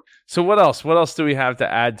 So what else? What else do we have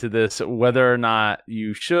to add to this? Whether or not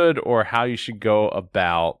you should or how you should go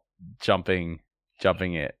about jumping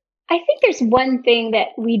it? I think there's one thing that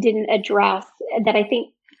we didn't address that I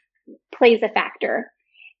think plays a factor.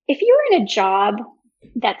 If you're in a job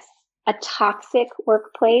that's a toxic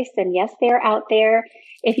workplace, and yes, they're out there.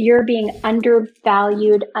 If you're being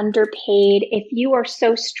undervalued, underpaid, if you are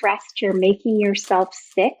so stressed you're making yourself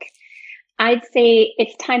sick, I'd say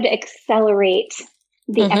it's time to accelerate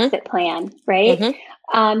the exit plan, right?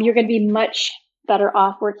 You're going to be much better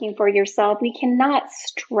off working for yourself. We cannot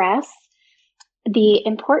stress the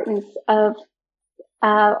importance of,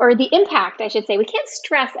 or the impact, I should say. We can't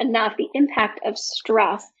stress enough the impact of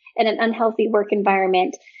stress in an unhealthy work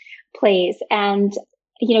environment plays. And,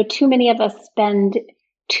 too many of us spend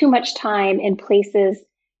too much time in places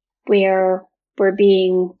where we're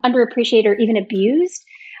being underappreciated or even abused.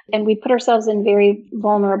 And we put ourselves in very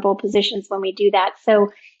vulnerable positions when we do that. So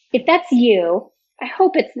if that's you, I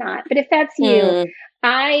hope it's not, but if that's you,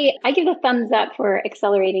 I give a thumbs up for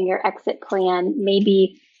accelerating your exit plan,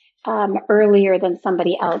 maybe earlier than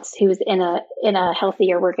somebody else who's in a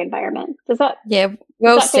healthier work environment. Does that? Yeah.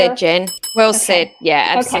 Well said, fair? Jen. Well said.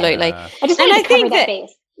 Yeah, absolutely. I just wanted to cover that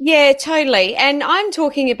base. Yeah, totally. And I'm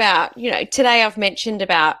talking about, today I've mentioned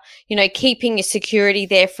about, keeping your security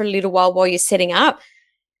there for a little while you're setting up.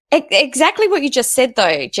 Exactly what you just said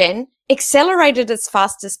though, Jen. accelerate it as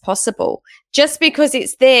fast as possible. Just because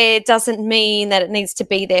it's there doesn't mean that it needs to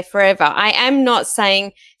be there forever. I am not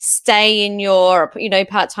saying stay in your,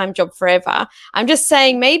 part-time job forever. I'm just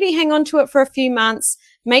saying maybe hang on to it for a few months.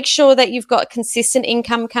 Make sure that you've got consistent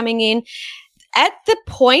income coming in. At the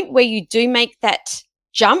point where you do make that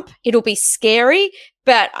jump, it'll be scary,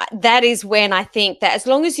 but that is when I think that as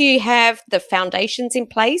long as you have the foundations in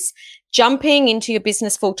place, jumping into your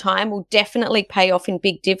business full time will definitely pay off in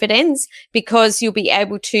big dividends, because you'll be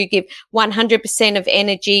able to give 100% of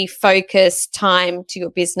energy, focus, time to your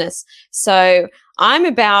business. So I'm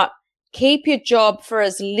about keep your job for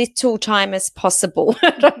as little time as possible.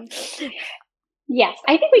 Yes,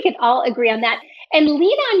 I think we can all agree on that. And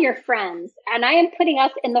lean on your friends. And I am putting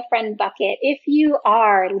us in the friend bucket. If you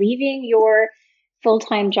are leaving your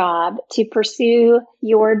full-time job to pursue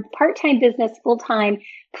your part-time business full-time,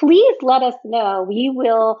 please let us know. We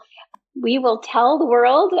will tell the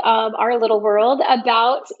world, our little world,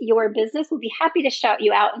 about your business. We'll be happy to shout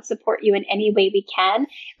you out and support you in any way we can.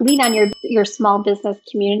 Lean on your small business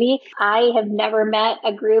community. I have never met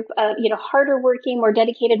a group of, harder working, more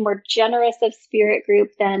dedicated, more generous of spirit group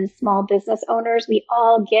than small business owners. We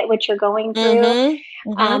all get what you're going through.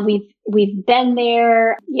 Mm-hmm. Mm-hmm. We've been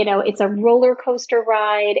there. It's a roller coaster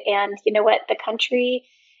ride, and you know what? The country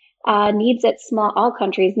needs it. All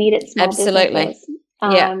countries need it. Small Absolutely. Businesses.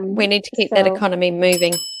 Yeah, we need to keep that economy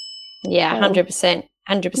moving. Yeah, 100%.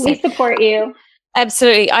 100%. We support you.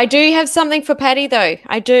 Absolutely. I do have something for Patty, though.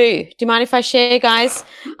 I do. Do you mind if I share, guys?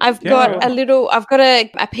 I've got a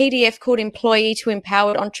PDF called Employee to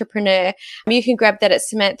Empowered Entrepreneur. You can grab that at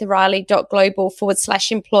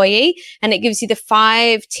samanthariley.global/employee, and it gives you the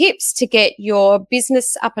 5 tips to get your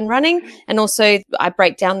business up and running. And also I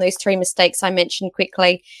break down those 3 mistakes I mentioned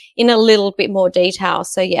quickly in a little bit more detail.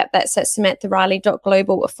 So yeah, that's at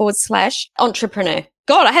samanthariley.global/entrepreneur.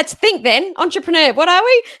 God, I had to think then. Entrepreneur, what are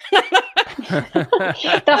we?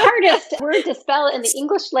 The hardest word to spell in the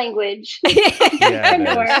English language.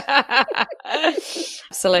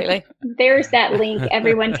 Absolutely. There's that link,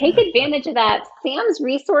 everyone. Take advantage of that. Sam's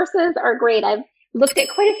resources are great. I've looked at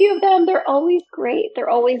quite a few of them. They're always great. They're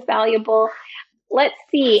always valuable. Let's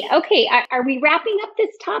see. Okay, are we wrapping up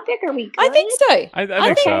this topic? Are we good? I think so. I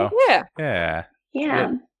think so. Yeah.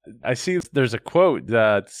 I see there's a quote.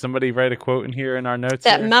 Somebody write a quote in here in our notes.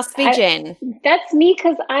 That must be Jen. That's me,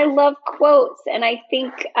 because I love quotes, and I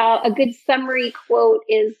think a good summary quote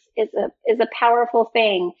is a powerful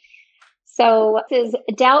thing. So it says,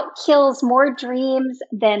 "Doubt kills more dreams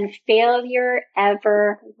than failure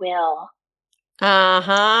ever will."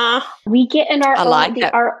 We get in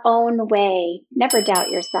our own way. Never doubt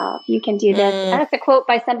yourself. You can do this. That's a quote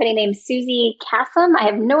by somebody named Susie Kassem. I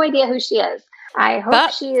have no idea who she is. I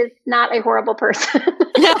hope she is not a horrible person.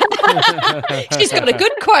 She's got a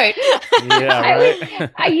good quote. Yeah, right.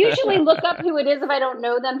 I usually look up who it is if I don't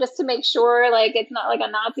know them, just to make sure it's not like a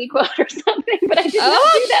Nazi quote or something. But I did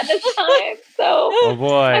not do that this time. So oh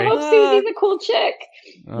boy, I hope Susie's a cool chick.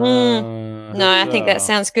 No, I think that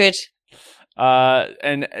sounds good.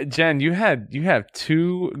 And Jen, you have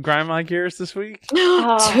 2 Grind My Gears this week. 2.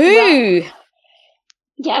 Well,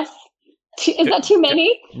 yes. Is that too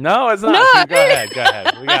many? No, it's not. No. Go ahead.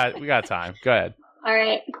 We got time. Go ahead. All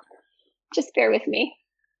right. Just bear with me,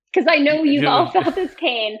 because I know you've all felt this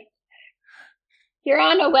pain. You're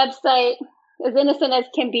on a website as innocent as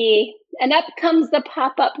can be, and up comes the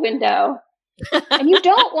pop-up window. And you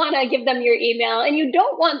don't want to give them your email, and you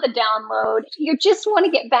don't want the download. You just want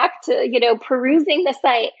to get back to, perusing the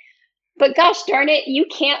site. But gosh darn it, you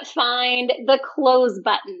can't find the close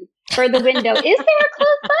button for the window. Is there a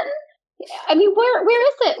close button? I mean, where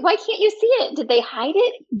is it? Why can't you see it? Did they hide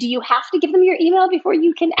it? Do you have to give them your email before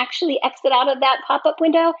you can actually exit out of that pop-up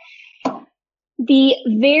window? The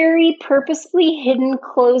very purposefully hidden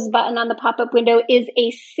close button on the pop-up window is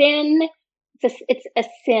a sin. It's a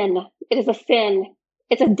sin. It is a sin.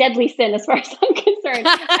 It's a deadly sin as far as I'm concerned.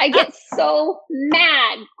 I get so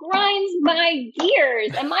mad. Grinds my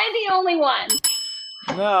gears. Am I the only one?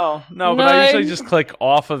 No, but I usually just click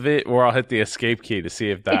off of it, or I'll hit the escape key to see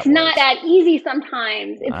if that works. Not that easy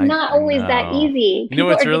sometimes. It's not always that easy. You know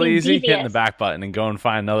what's really easy? Hitting the back button and go and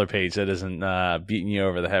find another page that isn't beating you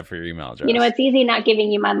over the head for your email address. You know what's easy? Not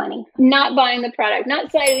giving you my money. Not buying the product.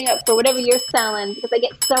 Not signing up for whatever you're selling, because I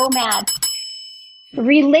get so mad.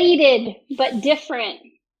 Related, but different.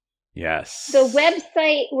 Yes. The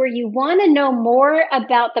website where you want to know more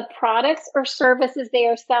about the products or services they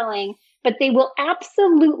are selling, but they will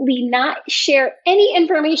absolutely not share any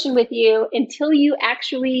information with you until you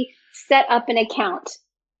actually set up an account.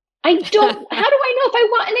 How do I know if I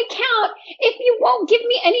want an account if you won't give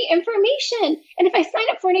me any information? And if I sign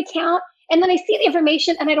up for an account and then I see the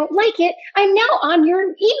information and I don't like it, I'm now on your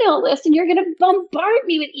email list and you're going to bombard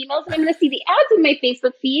me with emails and I'm going to see the ads in my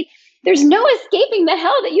Facebook feed. There's no escaping the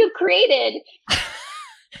hell that you've created.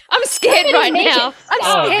 I'm scared right now.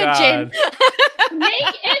 I'm scared, Jen.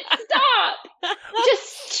 Make it stop.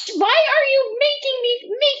 Just, why are you making me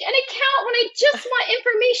make an account when I just want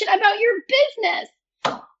information about your business?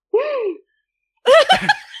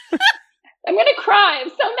 I'm going to cry. I'm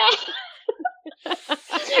so mad.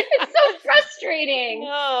 It's so frustrating.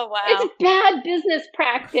 Oh, wow. It's bad business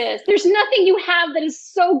practice. There's nothing you have that is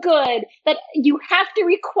so good that you have to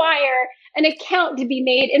require an account to be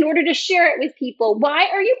made in order to share it with people. Why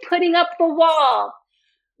are you putting up the wall?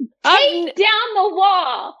 Take down the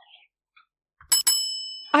wall.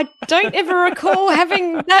 I don't ever recall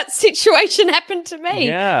having that situation happen to me.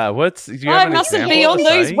 Yeah, I mustn't be on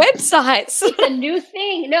those websites. It's a new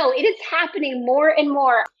thing. No, it is happening more and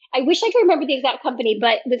more. I wish I could remember the exact company,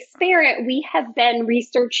 but with Sparent, we have been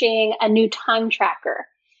researching a new time tracker.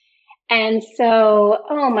 And so,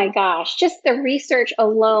 oh my gosh, just the research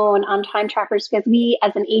alone on time trackers, because we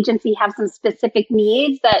as an agency have some specific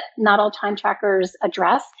needs that not all time trackers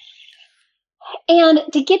address. And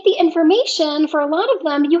to get the information for a lot of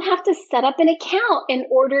them, you have to set up an account in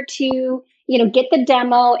order to, get the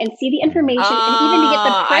demo and see the information and even to get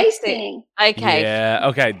the pricing. Okay. Yeah.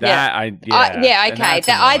 Okay.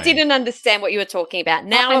 Okay. I didn't understand what you were talking about.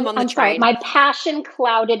 Now I'm on the train. Sorry. My passion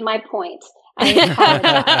clouded my point. Patty's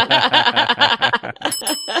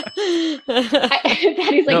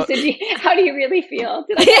like, no. How do you really feel?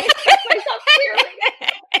 Did I express myself clearly?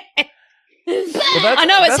 Well, I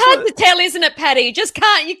know it's hard to tell, isn't it, Patty? You just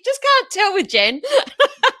can't tell with Jen.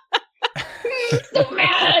 So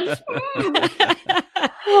mad.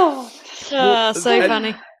 So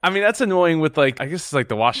funny. I mean, that's annoying with I guess it's like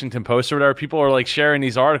the Washington Post or whatever. People are sharing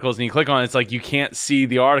these articles and you click on it, it's like you can't see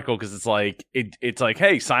the article because it's like, it's like,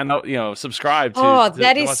 hey, sign up, subscribe to.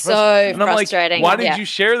 That is so frustrating. Why did you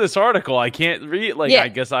share this article? I can't read it. I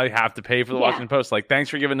guess I have to pay for the Washington Post. Thanks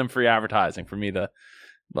for giving them free advertising for me to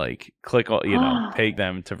click on, pay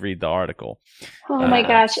them to read the article. Oh my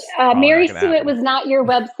gosh. Mary Sue, it was not your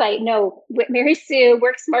website. No, Mary Sue,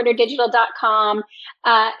 worksmarterdigital.com,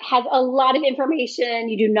 has a lot of information.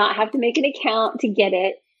 You do not have to make an account to get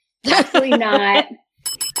it. Absolutely not.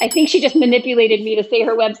 I think she just manipulated me to say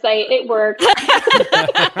her website. It worked.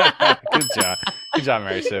 Good job,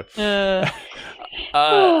 Mary Sue.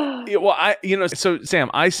 So Sam,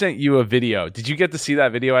 I sent you a video. Did you get to see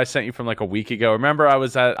that video I sent you from a week ago? Remember, I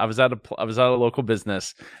was at a local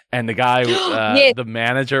business, and the guy, the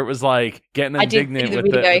manager, was getting indignant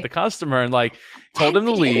with the customer, and told him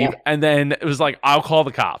to leave, and then it was I'll call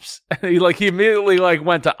the cops. And he immediately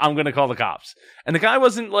went to, I'm gonna call the cops. And the guy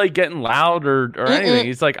wasn't getting loud or anything.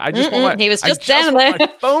 He's I just want my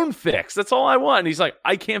phone fixed. That's all I want. And he's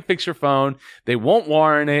I can't fix your phone. They won't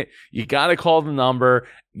warrant it. You gotta call the number.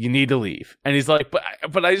 You need to leave. And he's but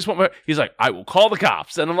I just want he's I will call the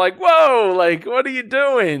cops. And I'm whoa, what are you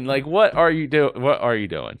doing? What are you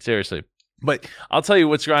doing? Seriously. But I'll tell you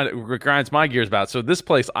what grinds my gears about. So this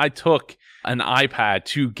place, I took an iPad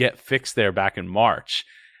to get fixed there back in March.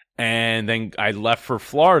 And then I left for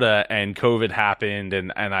Florida and COVID happened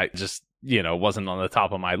and I just, wasn't on the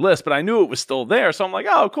top of my list, but I knew it was still there. So I'm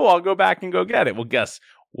oh, cool. I'll go back and go get it. Well, guess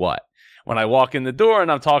what? When I walk in the door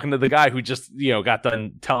and I'm talking to the guy who just, got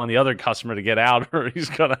done telling the other customer to get out or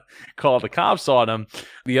he's going to call the cops on him,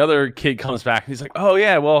 the other kid comes back and he's oh,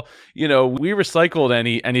 yeah, well, we recycled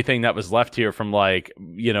anything that was left here from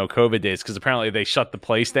COVID days because apparently they shut the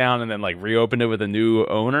place down and then reopened it with a new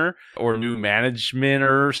owner or new management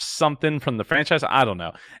or something from the franchise. I don't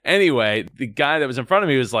know. Anyway, the guy that was in front of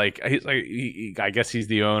me was I guess he's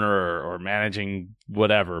the owner or managing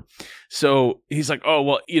whatever. So he's oh,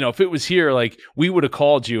 well, if it was here, we would have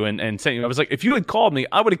called you and sent you. I was if you had called me,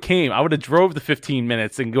 I would have came. I would have drove the 15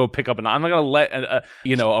 minutes and go pick up I'm not going to let a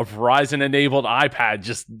Verizon enabled iPad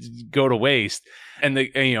just go to waste. And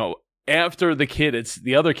after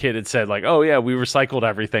the other kid had said oh yeah, we recycled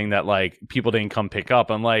everything that people didn't come pick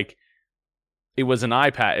up. I'm it was an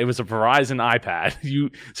iPad. It was a Verizon iPad.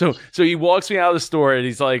 So he walks me out of the store and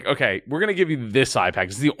he's okay, we're going to give you this iPad.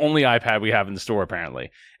 It's the only iPad we have in the store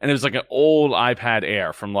apparently. And it was an old iPad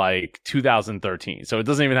Air from 2013. So it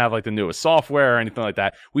doesn't even have the newest software or anything like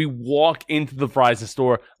that. We walk into the Verizon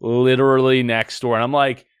store literally next door. And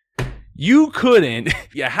I'm you couldn't,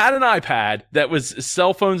 you had an iPad that was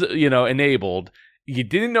cell phones, enabled. You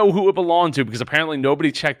didn't know who it belonged to because apparently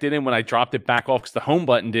nobody checked it in when I dropped it back off because the home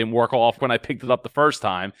button didn't work off when I picked it up the first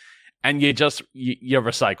time. and you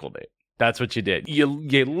recycled it. That's what you did. You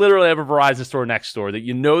literally have a Verizon store next door that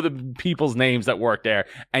you know the people's names that work there,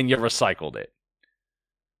 and you recycled it.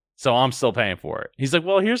 So I'm still paying for it. He's like,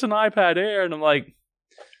 well, here's an iPad Air. And I'm like,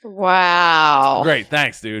 wow. Great.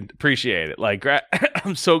 Thanks, dude. Appreciate it. Like,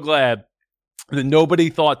 I'm so glad that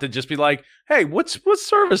nobody thought to just be like, hey, what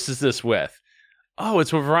service is this with? Oh,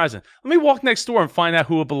 it's with Verizon. Let me walk next door and find out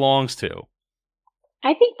who it belongs to.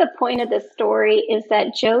 I think the point of the story is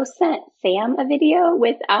that Joe sent Sam a video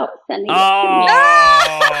without sending it to me.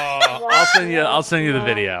 I'll send you the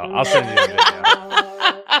video.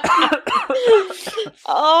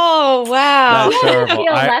 Oh, wow. That's terrible.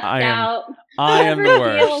 Feel left out. I am the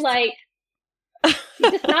worst. Feel like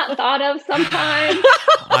you're just not thought of sometimes.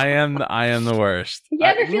 I am the worst. You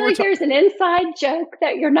ever feel like there's an inside joke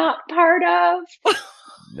that you're not part of?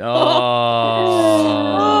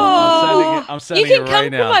 I'm sending you can it come right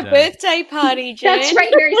to now, my Jen. birthday party, Jen. That's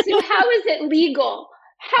right, Mary Sue. How is it legal?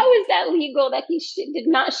 How is that legal that he did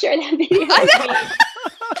not share that video with me?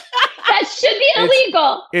 That should be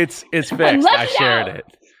illegal. It's fixed. I shared it.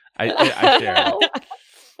 I shared it.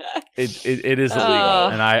 It is illegal,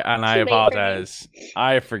 and I apologize.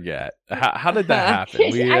 I forget. How did that happen? I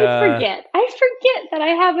forget that I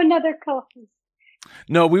have another co-host.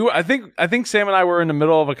 No, I think Sam and I were in the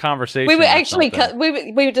middle of a conversation. We were actually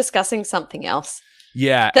we were discussing something else.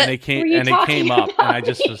 Yeah, and it came up, and I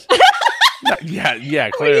just was. Yeah,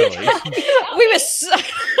 clearly. We were.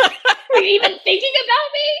 Were you even thinking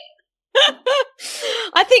about me?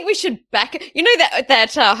 I think we should back. You know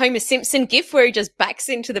that Homer Simpson gif where he just backs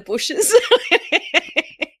into the bushes.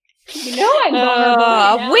 You know I'm vulnerable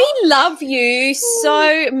right now. We love you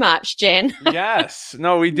so much, Jen. Yes,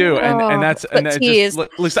 no, we do, and that's tears.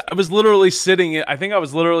 Listen, I was literally sitting. I think I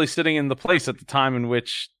was literally sitting in the place at the time in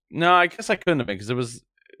which. No, I guess I couldn't have been because it was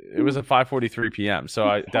at 5:43 p.m. So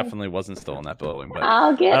I definitely wasn't still in that building. But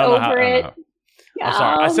I'll get over it. I'm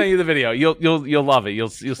sorry. I sent you the video. You'll love it. You'll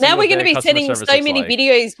see. Now we're going to be sending so many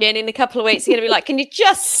videos, Jen. In a couple of weeks, you're going to be like, "Can you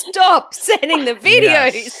just stop sending the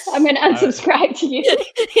videos?" Yes. I'm going to unsubscribe to you.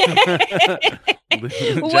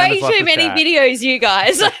 Way too many videos, you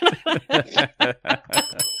guys.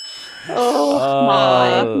 Oh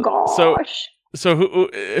my gosh. So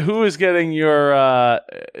who is getting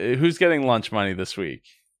who's getting lunch money this week?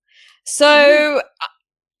 So.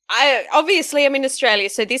 I'm in Australia,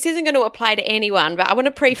 so this isn't going to apply to anyone, but I want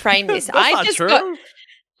to pre-frame this. That's not true.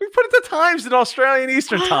 We put it the times in Australian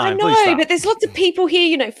Eastern Time. I know, but there's lots of people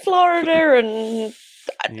here, Florida, and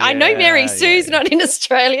I know Mary Sue's not in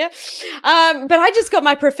Australia. But I just got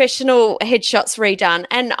my professional headshots redone,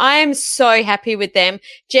 and I am so happy with them.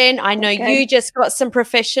 Jen, I know you just got some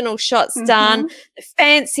professional shots done. The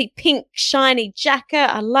fancy pink shiny jacket,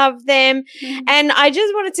 I love them. And I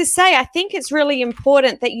just wanted to say, I think it's really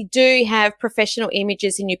important that you do have professional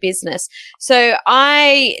images in your business. So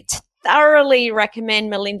I thoroughly recommend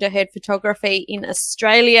Melinda Hurd Photography in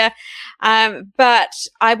Australia. But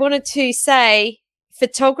I wanted to say,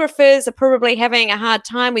 photographers are probably having a hard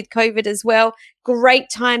time with COVID as well. Great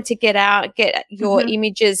time to get out, get your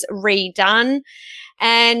images redone.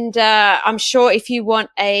 And I'm sure if you want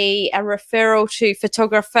a referral to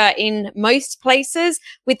photographer in most places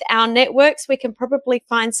with our networks, we can probably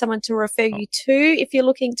find someone to refer you to if you're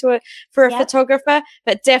looking for a photographer.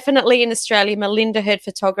 But definitely in Australia, Melinda Hurd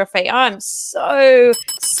Photography. I'm so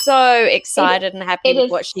excited and happy with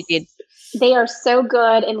what she did. They are so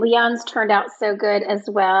good, and Leon's turned out so good as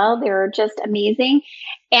well. They're just amazing.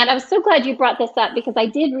 And I'm so glad you brought this up because I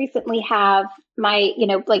did recently have my,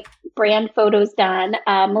 brand photos done.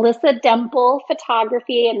 Melissa Demple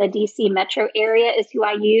Photography in the DC metro area is who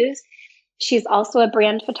I use. She's also a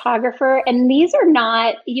brand photographer. And these are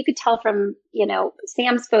not, you could tell from,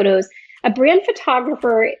 Sam's photos, a brand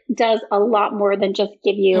photographer does a lot more than just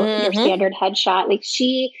give you your standard headshot. Like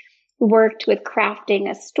she worked with crafting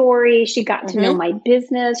a story. She got to know my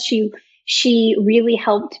business. She really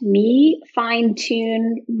helped me fine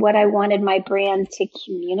tune what I wanted my brand to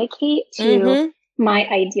communicate to my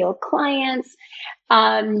ideal clients.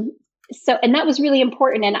 And that was really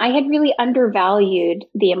important. And I had really undervalued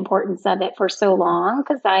the importance of it for so long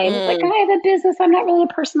because I was like, I have a business. I'm not really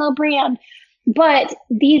a personal brand. But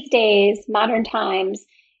these days, modern times,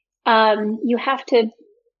 you have to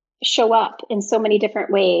show up in so many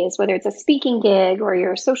different ways, whether it's a speaking gig or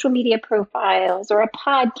your social media profiles or a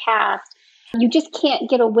podcast. You just can't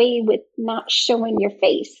get away with not showing your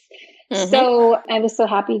face. So I was so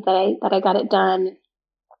happy that I got it done.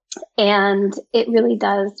 And it really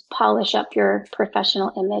does polish up your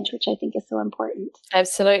professional image, which I think is so important.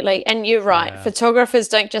 Absolutely. And you're right. Yeah. Photographers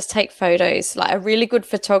don't just take photos. Like a really good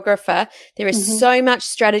photographer, there is so much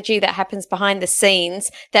strategy that happens behind the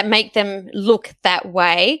scenes that make them look that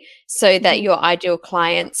way so that your ideal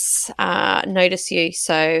clients notice you.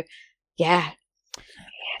 So, yeah.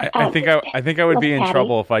 I think I would be in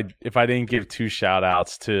trouble if I didn't give 2 shout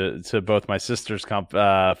outs to both my sister's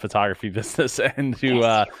photography business and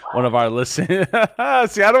to one of our listeners.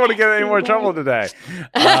 See, I don't want to get any more trouble today.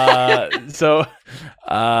 So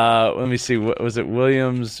let me see. What was it?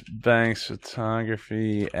 Williams Banks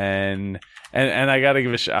Photography and I got to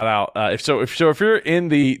give a shout out. If you're in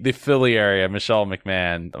the Philly area, Michelle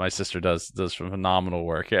McMahon, my sister does phenomenal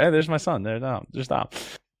work. Yeah, there's my son. There's Dom.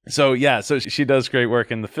 So she does great work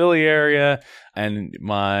in the Philly area, and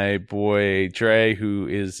my boy Dre, who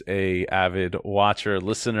is a avid watcher,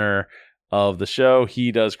 listener of the show,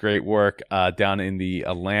 he does great work down in the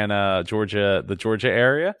Atlanta, Georgia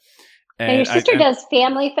area. And your sister does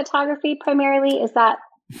family photography primarily, is that?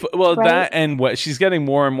 Well, right? That and what she's getting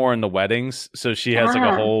more and more in the weddings, so she has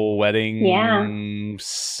like a whole wedding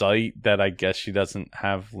site that I guess she doesn't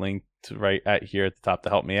have linked right here at the top to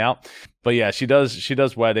help me out. But yeah, she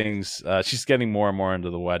does weddings. She's getting more and more into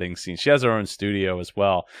the wedding scene. She has her own studio as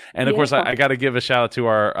well. And of course, I got to give a shout out to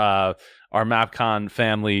our MapCon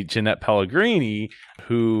family, Jeanette Pellegrini,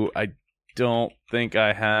 who I don't think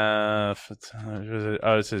I have.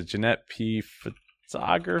 It says Jeanette P.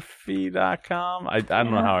 Photography.com. I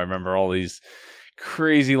don't know how I remember all these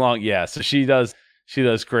crazy long. Yeah, so she does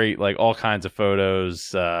great, like all kinds of photos.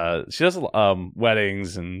 She does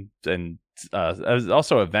weddings and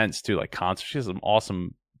also events too, like concerts. She has some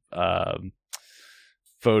awesome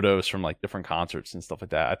photos from like different concerts and stuff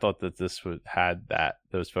like that. I thought that this had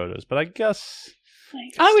those photos, but I guess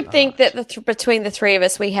I would think that between the three of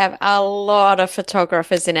us, we have a lot of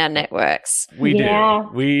photographers in our networks. We do.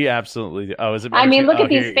 We absolutely do. Oh, is it? I mean, look at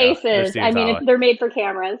these faces. I mean, they're made for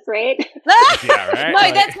cameras, right? Yeah, right. No,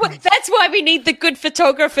 that's why we need the good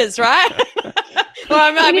photographers, right?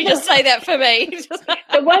 Well, I mean, just say that for me.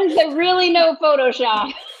 The ones that really know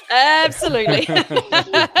Photoshop. Absolutely.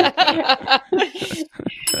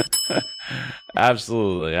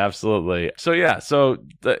 Absolutely. So yeah,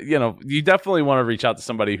 you definitely want to reach out to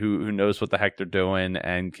somebody who knows what the heck they're doing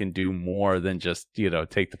and can do more than just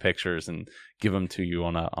take the pictures and give them to you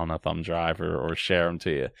on a thumb drive or share them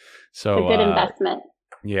to you. So it's a good investment.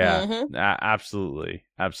 Yeah, absolutely.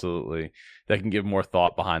 They can give more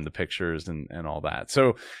thought behind the pictures and all that.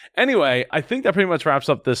 So anyway, I think that pretty much wraps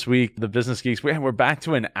up this week. The Business Geeks. We're back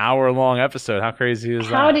to an hour-long episode. How crazy is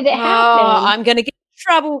that? How did it happen? Oh, I'm going to get in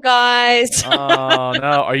trouble, guys. Oh,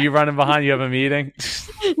 no. Are you running behind? You have a meeting?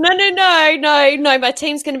 No. My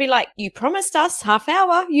team's going to be like, you promised us half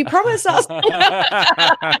hour. You promised us.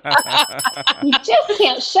 You just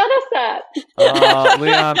can't shut us up.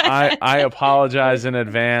 Leon, I apologize in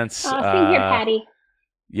advance. Same here, Patty.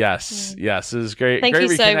 Yes. It was great. Thank great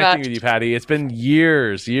you so reconnecting much. with you, Patty. It's been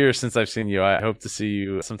years since I've seen you. I hope to see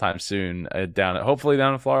you sometime soon hopefully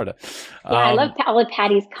down in Florida. Yeah, I love all of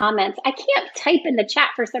Patty's comments. I can't type in the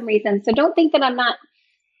chat for some reason, so don't think that I'm not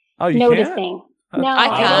noticing. Can't? No, I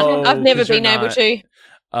can't. I've never been able to.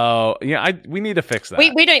 Oh, yeah. We need to fix that.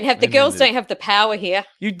 We don't have the girls don't have the power here.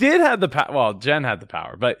 You did have the power. Well, Jen had the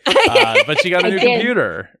power, but she got a new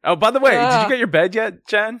computer. Oh, by the way, did you get your bed yet,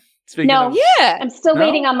 Jen? I'm still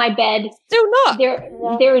waiting on my bed. Still not.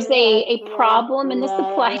 There's a problem in the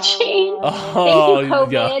supply chain. Oh, thank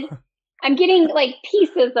you, COVID. Yeah. I'm getting like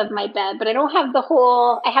pieces of my bed, but I don't have the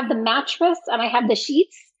whole. I have the mattress and I have the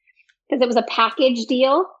sheets because it was a package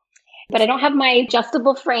deal. But I don't have my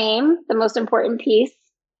adjustable frame, the most important piece.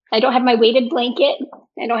 I don't have my weighted blanket.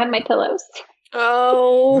 I don't have my pillows.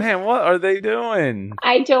 Oh man, what are they doing?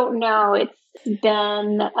 I don't know. It's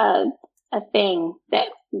been a thing that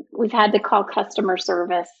we've had to call customer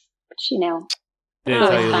service, which, Did they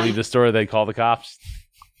tell you to leave the store? They call the cops?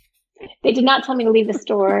 They did not tell me to leave the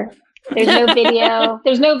store. There's no video.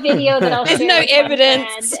 There's no video that I'll share. There's no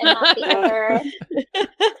evidence. And not the other.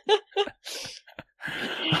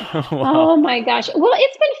 Wow. Oh my gosh. Well,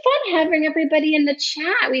 it's been fun having everybody in the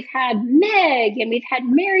chat. We've had Meg and we've had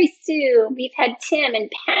Mary Sue. We've had Tim and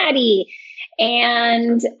Patty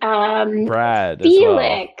and Brad,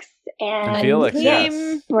 Felix and Felix, Tim,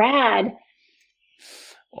 yes. Brad.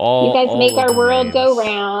 You guys make our world go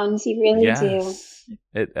round. You really do.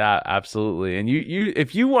 Absolutely. And you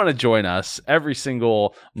if you want to join us every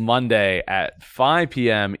single Monday at 5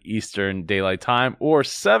 p.m. Eastern Daylight Time or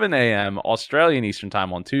 7 a.m. Australian Eastern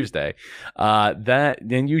Time on Tuesday,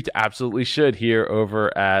 then you absolutely should hear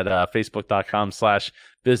over at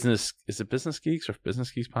facebook.com/business. Is it Business Geeks or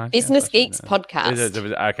Business Geeks Podcast? Business Geeks Podcast.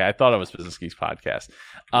 Okay, I thought it was Business Geeks Podcast.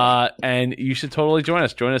 And you should totally join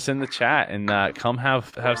us. Join us in the chat and come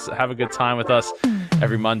have a good time with us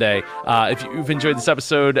every Monday. If you've enjoyed this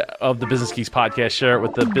episode of the Business Geeks Podcast, share it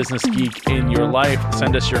with the business geek in your life.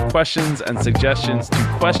 Send us your questions and suggestions to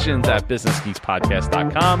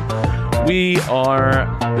questions@businessgeekspodcast.com. We are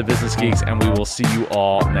the Business Geeks, and we will see you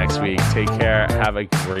all next week. Take care. Have a great